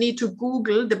just need to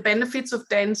Google the benefits of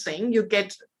dancing. You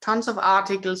get tons of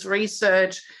articles,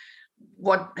 research,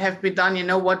 what have been done, you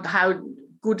know, how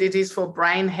good it is for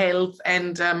brain health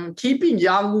and keeping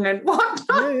young and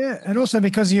whatnot. Yeah. And also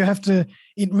because it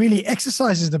really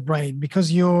exercises the brain,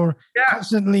 because you're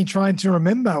constantly trying to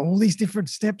remember all these different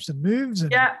steps and moves.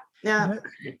 And,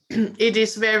 It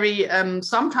is very,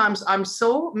 sometimes I'm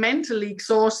so mentally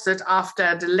exhausted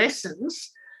after the lessons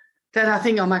that I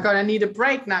think, oh my God, I need a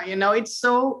break now. You know, it's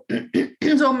so,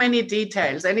 so many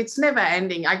details, and it's never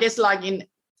ending. I guess like in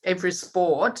every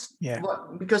sport,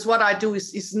 because what I do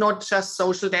is not just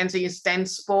social dancing, it's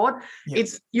dance sport.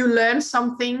 It's you learn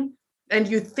something and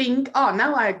you think, oh,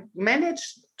 now I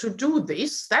managed to do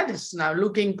this, that is now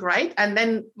looking great. And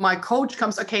then my coach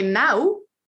comes, okay, now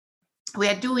we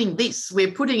are doing this,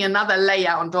 we're putting another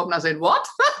layer on top. And I said, what?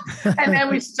 And then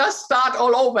we just start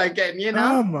all over again, you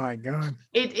know. Oh my God.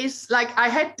 It is like, I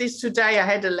had this today, I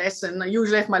had a lesson. I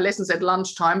usually have my lessons at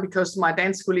lunchtime because my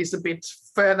dance school is a bit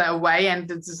further away, and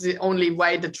this is the only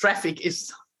way the traffic is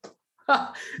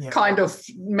kind of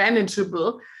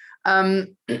manageable.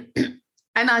 And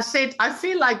I said, I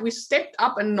feel like we stepped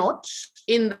up a notch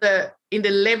in the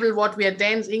level what we are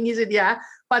dancing. He said, yeah,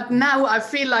 but now I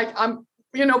feel like I'm,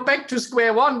 you know, back to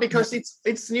square one, because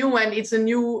it's new and it's a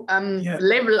new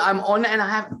level I'm on, and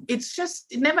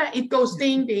it goes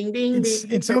ding, ding, ding, ding.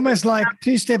 It's almost like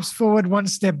 2 steps forward, 1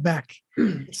 step back.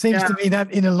 It seems to be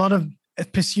that in a lot of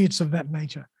pursuits of that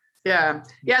nature. Yeah.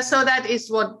 So that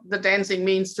is what the dancing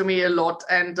means to me a lot.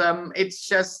 And it's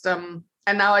just,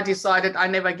 and now I decided I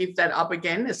never give that up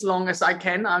again. As long as I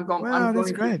can, I'm going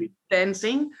to be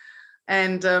dancing.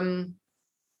 And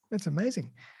that's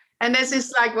amazing. And this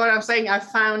is like what I'm saying. I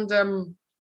found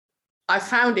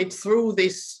it through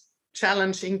this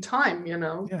challenging time, you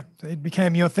know. Yeah, so it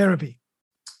became your therapy.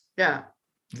 Yeah.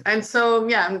 And so,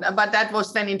 but that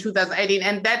was then in 2018.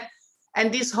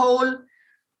 And this whole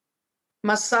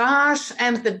massage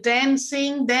and the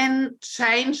dancing then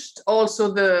changed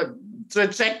also the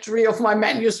trajectory of my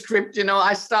manuscript. You know,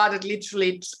 I started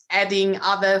literally adding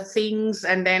other things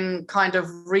and then kind of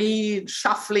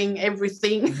reshuffling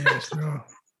everything. Yeah, sure.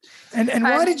 And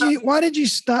why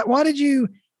did you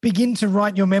begin to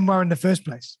write your memoir in the first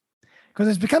place? Because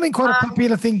it's becoming quite a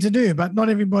popular thing to do, but not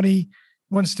everybody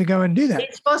wants to go and do that.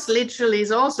 It was literally,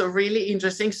 is also a really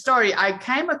interesting story. I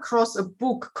came across a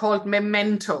book called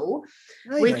Memento,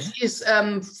 which is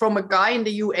from a guy in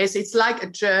the US. It's like a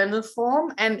journal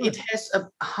form, and it has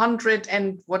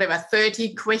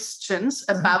 130 questions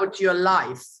about your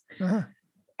life.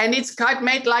 And it's kind of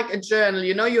made like a journal.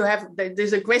 You know,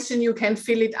 there's a question, you can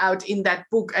fill it out in that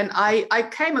book. And I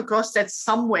came across that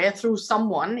somewhere through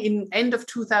someone in end of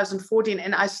 2014.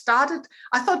 And I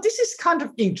thought this is kind of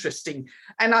interesting.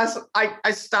 And I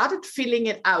started filling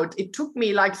it out. It took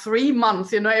me like 3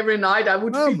 months, you know, every night I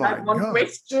would fill out one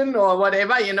question or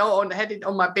whatever, you know, and had it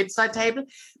on my bedside table.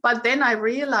 But then I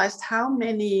realized how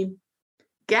many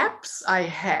gaps I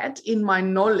had in my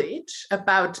knowledge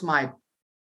about my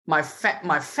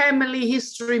family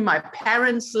history, my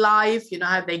parents' life, you know,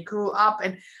 how they grew up.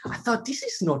 And I thought, this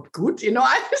is not good. You know,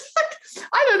 I was like,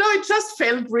 I don't know, it just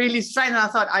felt really strange. And I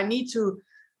thought, I need to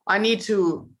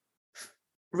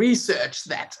research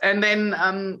that. And then,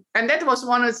 and that was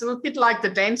it's a bit like the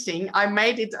dancing. I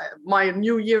made it my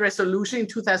New Year resolution in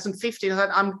 2015. I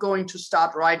thought, I'm going to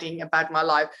start writing about my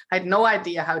life. I had no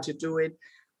idea how to do it.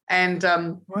 And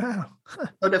so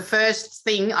the first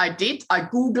thing I did, I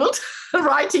Googled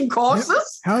writing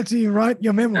courses. Yep. How do you write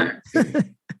your memoir?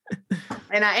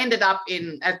 And I ended up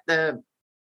I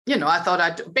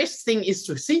thought best thing is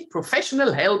to seek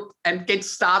professional help and get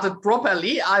started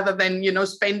properly, other than, you know,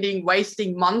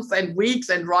 wasting months and weeks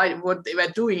and write what they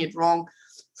were doing it wrong.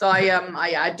 So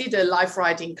I did a life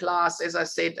writing class, as I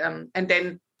said, and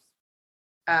then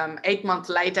 8 months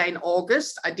later in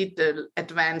August, I did the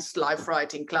advanced life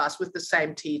writing class with the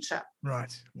same teacher.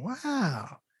 Right.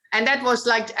 Wow. And that was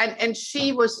like, and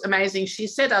she was amazing. She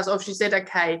said,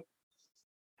 okay,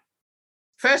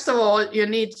 first of all, you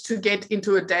need to get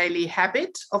into a daily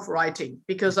habit of writing,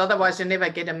 because otherwise you never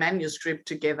get a manuscript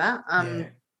together.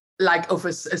 Like of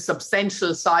a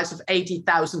substantial size of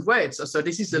 80,000 words or so.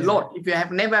 This is a lot. If you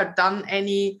have never done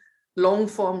any long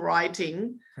form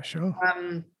writing. For sure.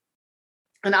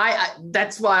 And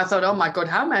that's why I thought, oh my God,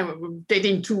 how am I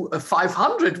getting to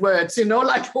 500 words, you know,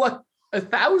 like what,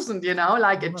 1,000, you know,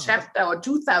 like a chapter or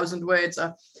 2,000 words.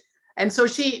 And so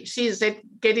she said,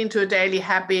 get into a daily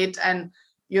habit and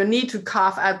you need to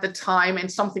carve out the time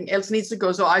and something else needs to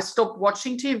go. So I stopped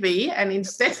watching TV and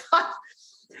instead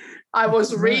I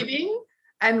was reading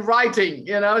and writing,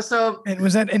 you know. So. And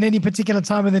was that in any particular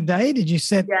time of the day? Did you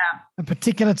set a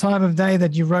particular time of day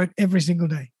that you wrote every single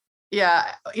day?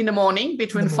 Yeah, in the morning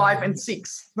between 5 and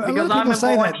 6. But because a lot of people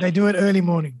say that they do it early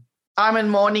morning. I'm a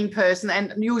morning person,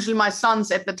 and usually my sons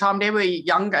at the time, they were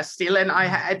younger still, and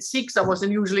at 6 I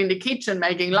wasn't usually in the kitchen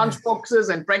making lunch boxes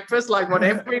and breakfast like what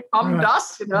every mom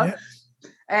does, you know. Yeah.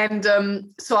 And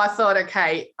so I thought,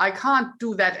 okay, I can't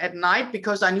do that at night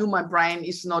because I knew my brain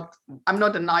is I'm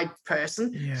not a night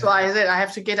person. Yeah. So I said I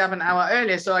have to get up an hour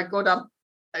earlier. So I got up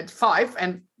at 5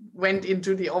 and went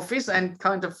into the office and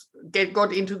kind of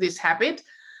got into this habit.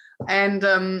 And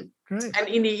and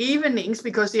in the evenings,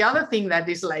 because the other thing that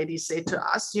this lady said to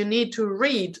us, you need to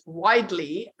read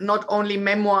widely, not only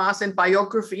memoirs and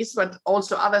biographies, but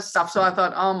also other stuff. So I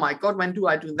thought, oh my God, when do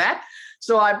I do that?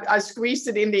 So I squeezed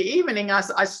it in the evening.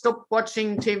 I stopped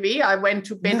watching TV. I went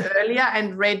to bed earlier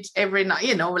and read every night,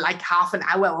 you know, like half an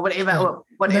hour or whatever. Or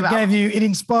whatever. It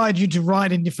inspired you to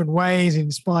write in different ways. It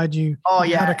inspired you how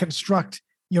to construct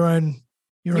your own.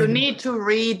 You need to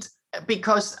read,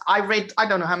 because I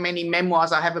don't know how many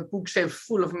memoirs. I have a bookshelf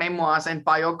full of memoirs and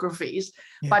biographies.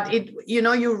 Yeah. But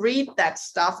you read that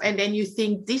stuff and then you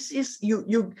think this is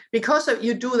you because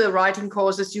you do the writing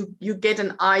courses. You get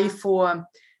an eye for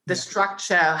the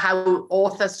structure, how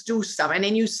authors do stuff. And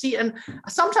then you see, and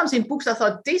sometimes in books, I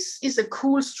thought this is a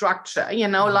cool structure, you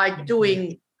know, like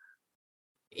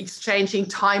exchanging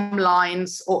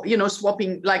timelines or, you know,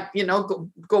 swapping, like, you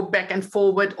know, go back and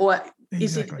forward, or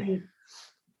is it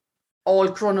all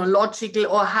chronological,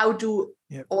 or how do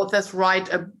authors write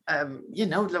a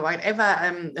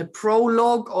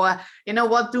prologue, or, you know,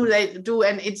 what do they do?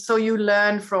 And it's so you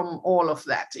learn from all of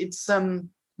that. It's wow.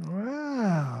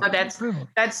 So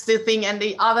that's the thing. And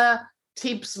the other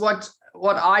tips, what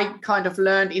I kind of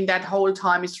learned in that whole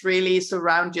time is really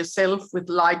surround yourself with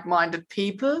like-minded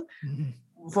people. Mm-hmm.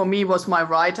 For me, was my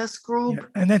writers group. Yeah.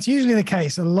 And that's usually the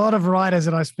case. A lot of writers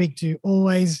that I speak to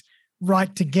always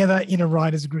write together in a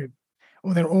writers group,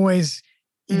 or they're always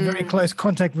in very close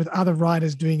contact with other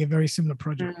writers doing a very similar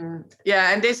project.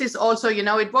 Yeah, and this is also, you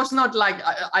know, it was not like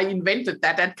I invented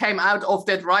that. That came out of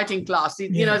that writing class.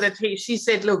 You know, that she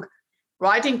said, look,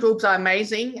 writing groups are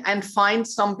amazing, and find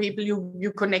some people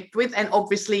you connect with. And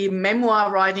obviously memoir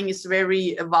writing is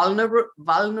very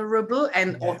vulnerable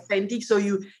and authentic. So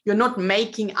you're not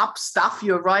making up stuff,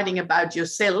 you're writing about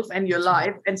yourself and your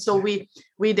life. And so we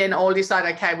then all decide,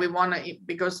 okay, we want to,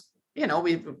 because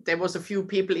there was a few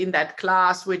people in that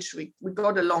class which we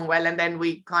got along well, and then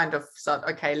we kind of thought,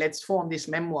 okay, let's form this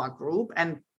memoir group,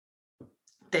 and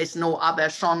there's no other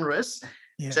genres,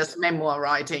 just memoir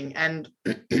writing. And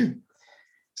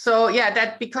so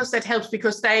that helps,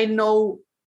 because they know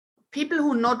people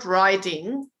who are not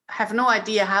writing have no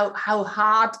idea how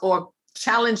hard or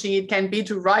challenging it can be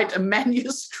to write a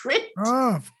manuscript.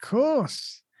 Oh, of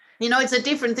course. It's a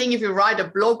different thing if you write a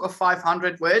blog of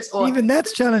 500 words, or even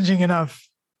that's challenging enough.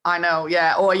 I know,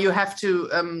 yeah. Or you have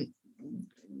to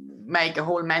make a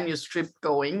whole manuscript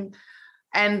going,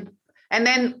 and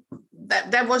then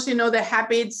that was, the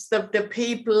habits, the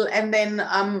people, and then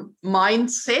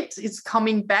mindset is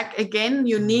coming back again.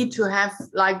 You need to have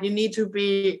you need to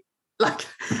be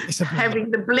having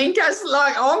the blinkers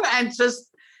on and just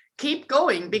keep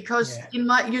going, because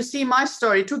you see my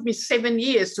story, it took me 7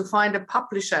 years to find a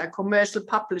publisher, a commercial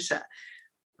publisher.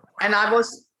 And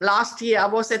last year I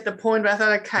was at the point where I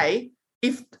thought, okay,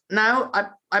 if now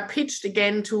I pitched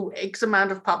again to X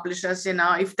amount of publishers,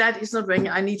 if that is not working,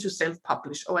 I need to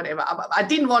self-publish or whatever. I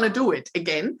didn't want to do it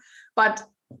again,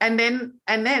 and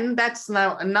then that's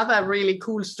now another really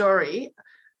cool story.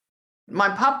 My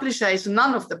publisher is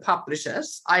none of the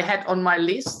publishers I had on my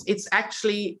list. It's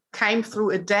actually came through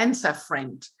a dancer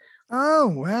friend. Oh,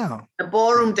 wow. A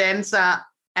ballroom dancer.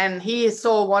 And he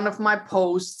saw one of my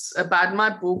posts about my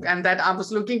book and that I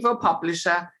was looking for a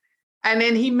publisher. And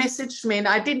then he messaged me, and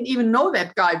I didn't even know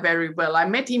that guy very well. I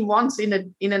met him once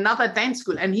in another dance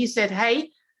school, and he said,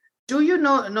 hey, do you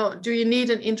need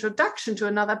an introduction to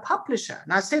another publisher?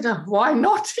 And I said, why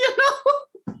not?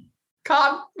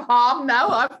 Can't harm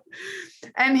now.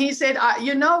 And he said,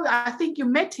 I think you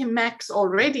met him, Max,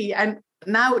 already. And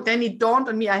then it dawned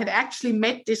on me, I had actually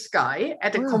met this guy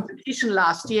at a competition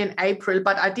last year in April,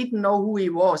 but I didn't know who he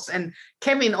was. And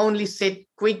Kevin only said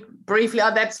briefly,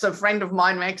 that's a friend of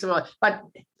mine, Max. But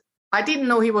I didn't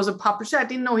know he was a publisher. I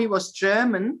didn't know he was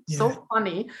German. Yeah. So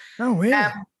funny. Oh,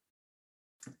 weird.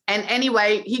 And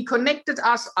anyway, he connected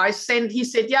us. He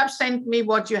said, send me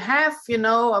what you have,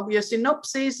 of your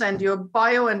synopsis and your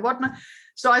bio and whatnot.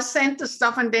 So I sent the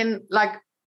stuff, and then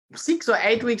 6 or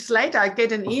 8 weeks later, I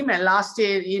get an email last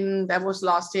year in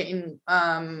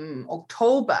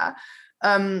October.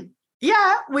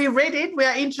 We read it. We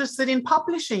are interested in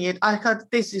publishing it. I thought,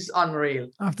 this is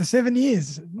unreal. After 7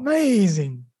 years,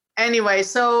 amazing. Anyway,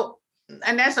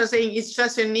 and as I was saying, it's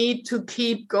just you need to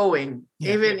keep going,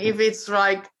 even if it's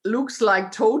looks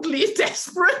like totally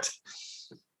desperate.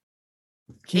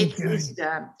 It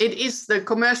is the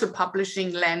commercial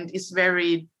publishing land is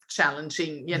very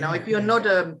challenging. If you're not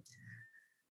a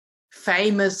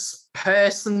famous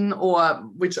person, or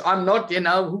which I'm not,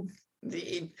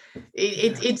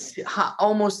 it's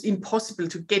almost impossible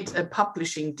to get a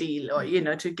publishing deal, or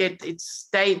to get it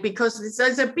stayed, because it's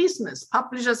a business.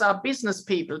 Publishers are business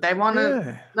people. They want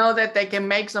to know that they can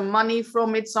make some money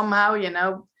from it somehow.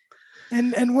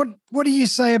 And what do you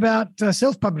say about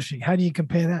self-publishing? How do you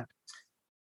compare that?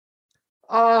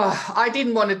 Oh, I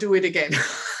didn't want to do it again.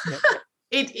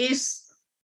 It is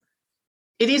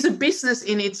a business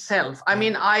in itself. I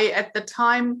mean, at the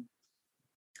time,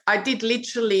 I did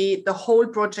literally the whole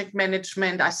project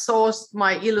management. I sourced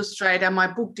my illustrator, my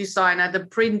book designer, the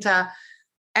printer.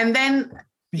 And then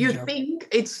think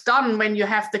it's done when you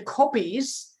have the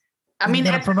copies. I mean,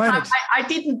 at the time, I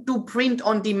didn't do print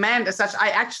on demand as such. I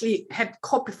actually had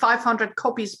 500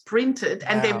 copies printed,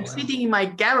 and they were sitting in my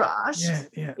garage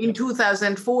in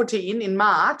 2014 in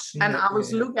March. And I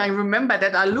was looking, I remember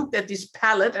that I looked at this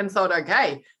palette and thought,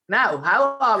 okay, now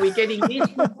how are we getting this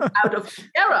out of the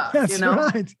garage? That's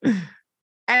right.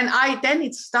 And then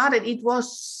it started.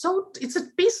 It's a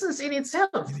business in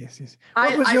itself. Yes.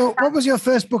 What was your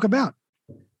first book about?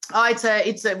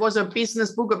 It was a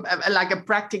business book, like a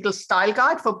practical style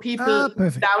guide for people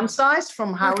downsized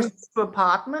from houses to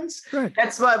apartments. Right.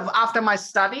 That's what, after my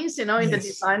studies, in the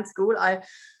design school,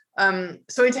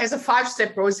 so it has a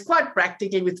 5-step process, quite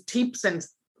practically with tips and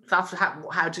stuff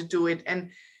how to do it.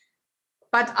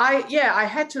 But I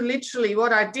had to literally,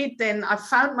 what I did then, I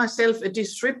found myself a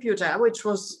distributor, which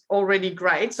was already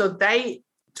great. So they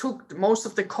took most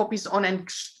of the copies on and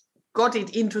got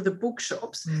it into the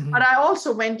bookshops. Mm-hmm. But I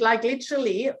also went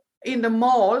literally in the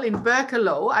mall in Berkeley.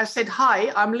 I said,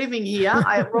 hi, I'm living here.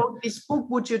 I wrote this book.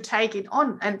 Would you take it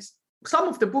on? And some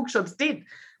of the bookshops did.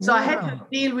 So I had to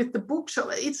deal with the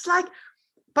bookshop. It's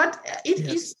but it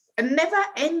is a never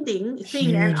ending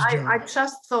thing. And I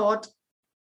just thought,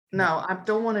 no, I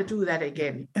don't want to do that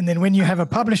again. And then when you have a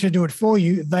publisher do it for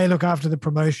you, they look after the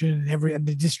promotion and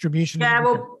the distribution. Yeah,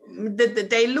 well,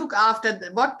 they look after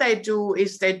what they do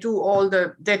is they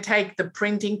take the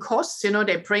printing costs,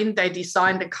 they print, they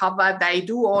design the cover, they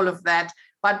do all of that,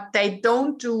 but they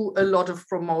don't do a lot of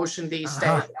promotion these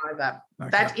days either. Okay.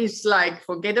 That is like,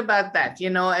 forget about that.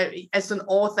 As an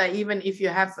author, even if you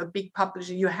have a big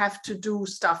publisher, you have to do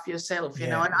stuff yourself,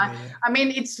 and I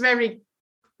mean,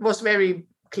 was very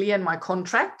clear in my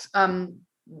contract.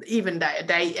 Even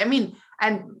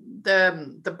and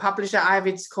the publisher I have,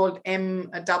 it's called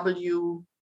MW.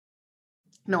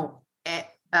 No, it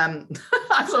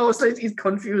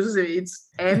confuses me. It's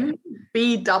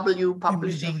MBW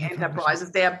Publishing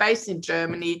Enterprises. They are based in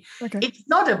Germany. Okay. It's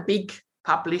not a big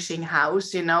publishing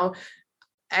house, and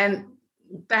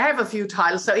they have a few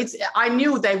titles. So I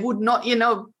knew they would not,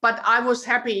 but I was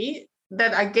happy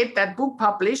that I get that book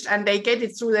published and they get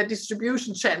it through their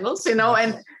distribution channels,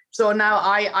 and so now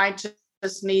I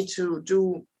just need to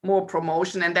do more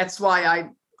promotion. And that's why I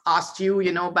asked you,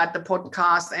 about the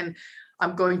podcast, and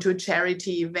I'm going to a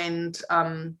charity event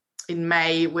in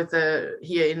May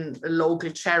here in a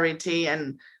local charity,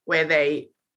 and where they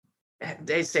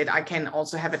said I can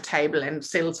also have a table and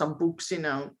sell some books,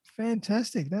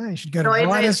 Fantastic. No, you should go to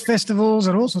writers' festivals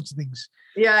and all sorts of things.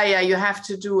 Yeah, you have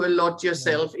to do a lot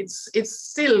yourself. Yeah. It's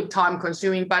still time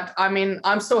consuming, but I mean,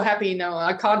 I'm so happy now.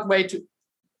 I can't wait to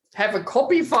have a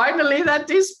copy finally that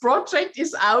this project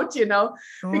is out,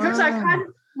 because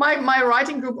my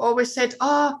writing group always said,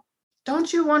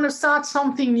 don't you want to start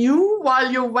something new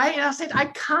while you're waiting? And I said, I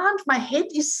can't. My head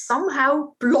is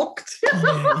somehow blocked.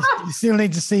 You still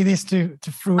need to see this to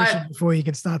fruition before you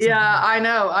can start. Yeah, I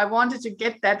know. I wanted to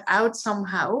get that out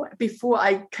somehow before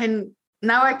I can.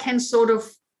 Now I can sort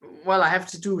of, I have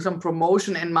to do some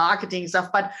promotion and marketing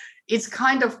stuff, but it's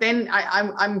kind of then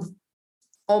I'm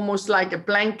almost like a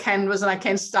blank canvas, and I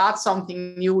can start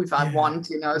something new if I want,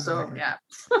 so yeah.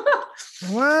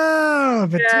 Wow,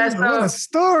 Bettina, what a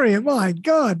story. My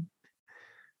God.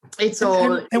 It's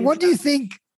all. And what do you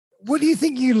think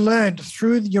you learned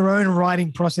through your own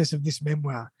writing process of this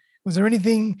memoir? Was there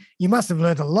anything, you must have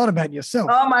learned a lot about yourself.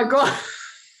 Oh my God.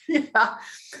 Yeah.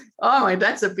 Oh,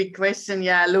 that's a big question.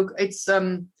 Yeah, look, it's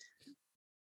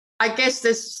I guess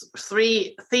there's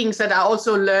three things that I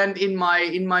also learned in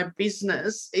my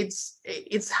business.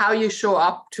 It's how you show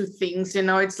up to things.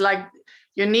 It's like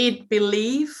you need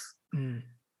belief,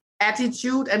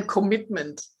 attitude, and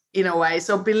commitment in a way.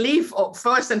 So believe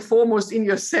first and foremost in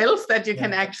yourself that you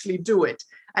can actually do it.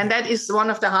 And that is one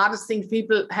of the hardest things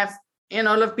people have. A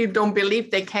lot of people don't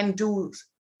believe they can do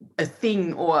a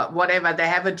thing or whatever. They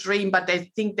have a dream, but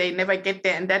they think they never get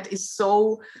there. And that is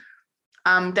so...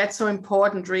 that's so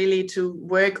important, really, to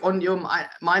work on your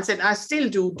mindset. I still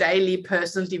do daily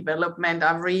personal development.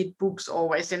 I read books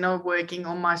always, working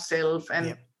on myself.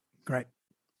 And great.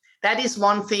 That is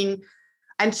one thing.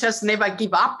 And just never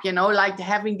give up, like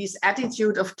having this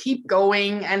attitude of keep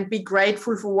going and be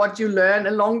grateful for what you learn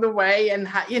along the way, and,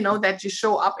 that you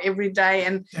show up every day.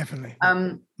 And definitely.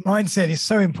 Mindset is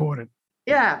so important.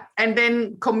 Yeah. And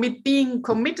then being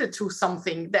committed to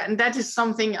something. And that is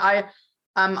something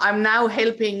I'm now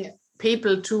helping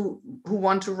people who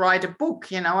want to write a book.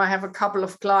 I have a couple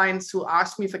of clients who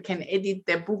ask me if I can edit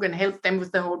their book and help them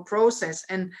with the whole process.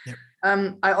 And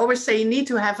I always say you need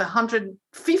to have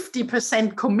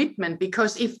 150% commitment,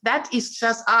 because if that is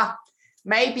just,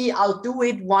 maybe I'll do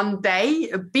it one day,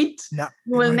 a bit,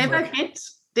 you will never get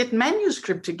that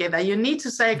manuscript together. You need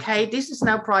to say, okay, this is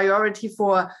now priority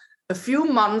for a few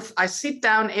months. I sit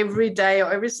down every day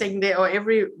or every second day or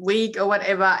every week or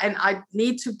whatever, and I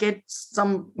need to get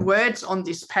some words on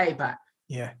this paper.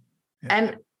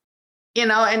 And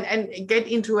and get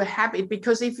into a habit,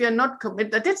 because if you're not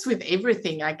committed, that's with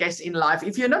everything, I guess, in life.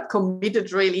 If you're not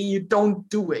committed, really, you don't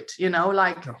do it, you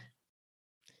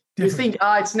think,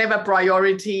 it's never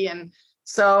priority. And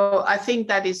so I think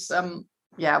that is,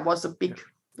 was a big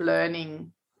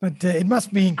learning. But it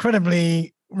must be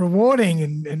incredibly rewarding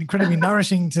and incredibly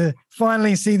nourishing to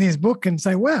finally see this book and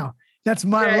say, wow, that's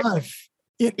my life.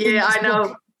 I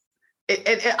know.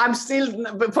 I'm still,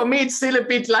 but for me, it's still a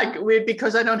bit like weird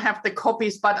because I don't have the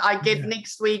copies, but I get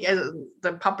next week,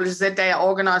 the publisher said they are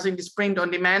organizing this print on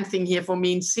demand thing here for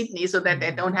me in Sydney, so that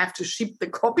they don't have to ship the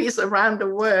copies around the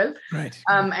world. Right.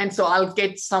 And so I'll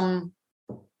get some,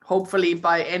 hopefully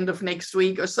by end of next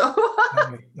week or so.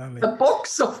 Lovely. A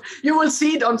box of, you will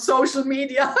see it on social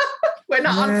media when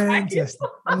I unpack it.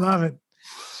 I love it.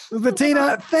 Well,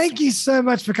 Bettina, thank you so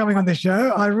much for coming on the show.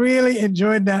 I really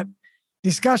enjoyed that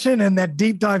discussion and that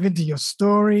deep dive into your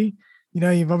story.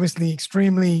 You've obviously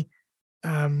extremely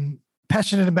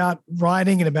passionate about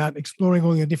writing and about exploring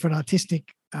all your different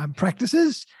artistic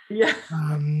practices. Yeah.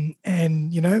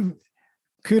 And,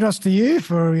 kudos to you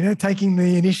for, taking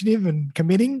the initiative and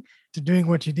committing to doing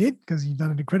what you did, because you've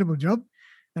done an incredible job.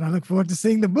 And I look forward to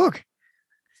seeing the book.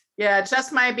 Yeah,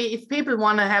 just maybe if people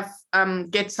want to have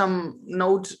get some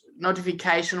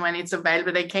notification when it's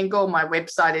available, they can go on my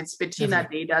website. It's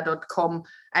bettinadeda.com,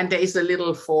 and there is a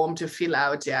little form to fill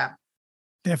out. Yeah.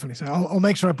 Definitely. So I'll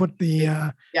make sure I put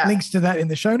the links to that in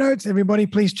the show notes. Everybody,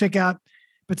 please check out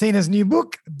Bettina's new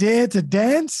book, Dare to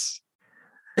Dance.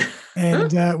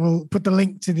 And we'll put the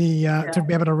link to to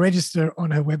be able to register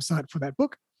on her website for that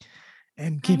book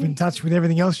and keep in touch with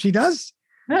everything else she does.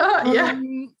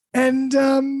 And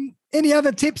any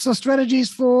other tips or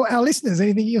strategies for our listeners?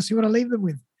 Anything else you want to leave them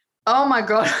with? Oh my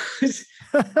God.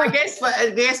 I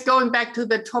guess going back to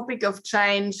the topic of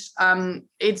change,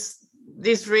 it's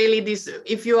this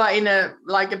if you are in a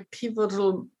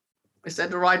pivotal, is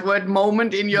that the right word,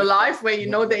 moment in your life where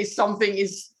there's something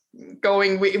is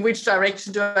going, in which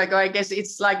direction do I go? I guess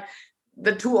it's like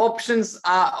the two options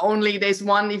are only, there's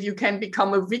one, if you can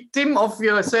become a victim of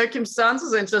your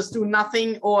circumstances and just do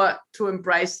nothing, or to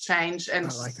embrace change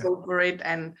and go for it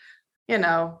and,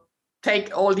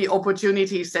 take all the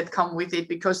opportunities that come with it,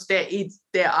 because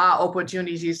there are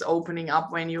opportunities opening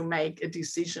up when you make a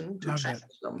decision to change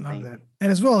something. Love that.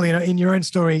 And as well, in your own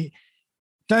story,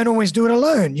 don't always do it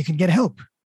alone. You can get help.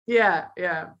 Yeah.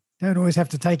 Don't always have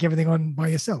to take everything on by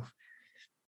yourself.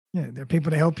 Yeah, there are people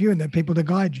to help you and there are people to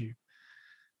guide you.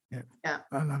 Yeah.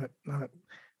 I love it.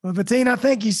 Well, Bettina,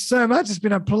 thank you so much. It's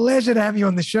been a pleasure to have you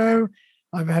on the show.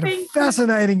 I've had a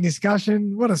fascinating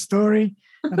discussion. What a story.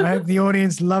 And I hope the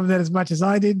audience loved that as much as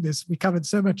I did. We covered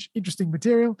so much interesting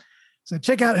material. So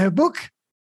check out her book.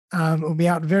 It will be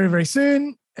out very, very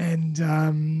soon. And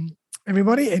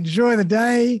everybody, enjoy the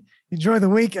day, enjoy the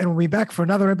week, and we'll be back for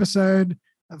another episode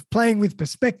of Playing with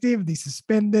Perspective, the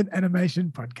Suspended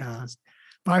Animation Podcast.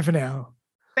 Bye for now.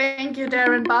 Thank you,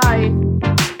 Darren. Bye.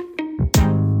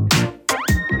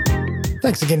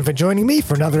 Thanks again for joining me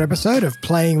for another episode of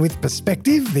Playing with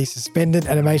Perspective, the Suspended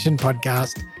Animation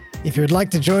Podcast. If you would like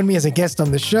to join me as a guest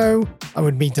on the show, I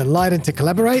would be delighted to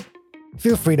collaborate.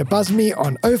 Feel free to buzz me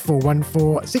on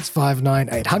 0414 659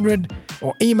 800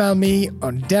 or email me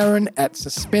on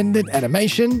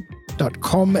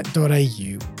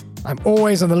darren@suspendedanimation.com.au. I'm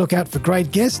always on the lookout for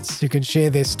great guests who can share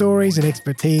their stories and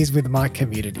expertise with my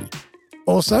community.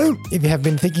 Also, if you have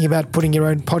been thinking about putting your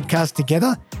own podcast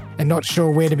together and not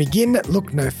sure where to begin,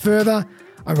 look no further.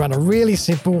 I run a really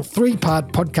simple 3-part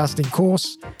podcasting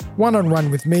course,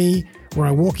 one-on-one with me, where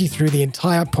I walk you through the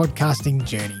entire podcasting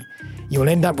journey. You'll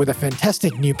end up with a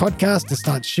fantastic new podcast to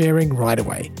start sharing right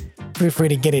away. Feel free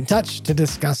to get in touch to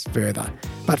discuss further.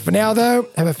 But for now, though,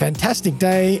 have a fantastic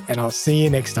day, and I'll see you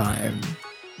next time.